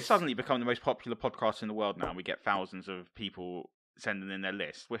choice, if we suddenly become the most popular podcast in the world now, and we get thousands of people sending in their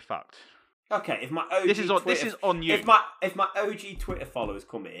lists, we're fucked. Okay, if my OG this is on you. If my OG Twitter followers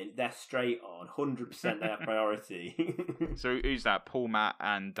come in, they're straight on 100%. Their priority. So who's that? Paul, Matt,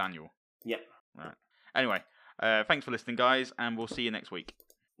 and Daniel. Yep. Right. Anyway. Thanks for listening, guys, and we'll see you next week.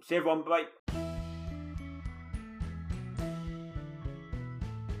 See everyone, bye.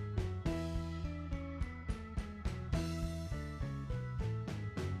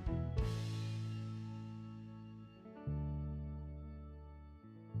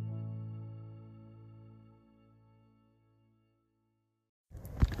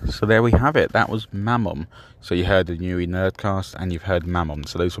 So there we have it. That was MAMOM. So you heard the Newy Nerdcast and you've heard MAMOM.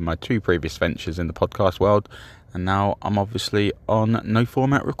 So those were my 2 previous ventures in the podcast world. And now I'm obviously on No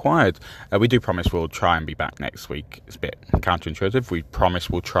Format Required. We do promise we'll try and be back next week. It's a bit counterintuitive. We promise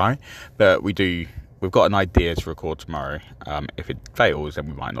we'll try. But we've got an idea to record tomorrow. If it fails, then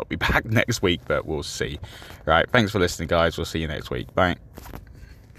we might not be back next week, but we'll see. Right, thanks for listening, guys. We'll see you next week. Bye.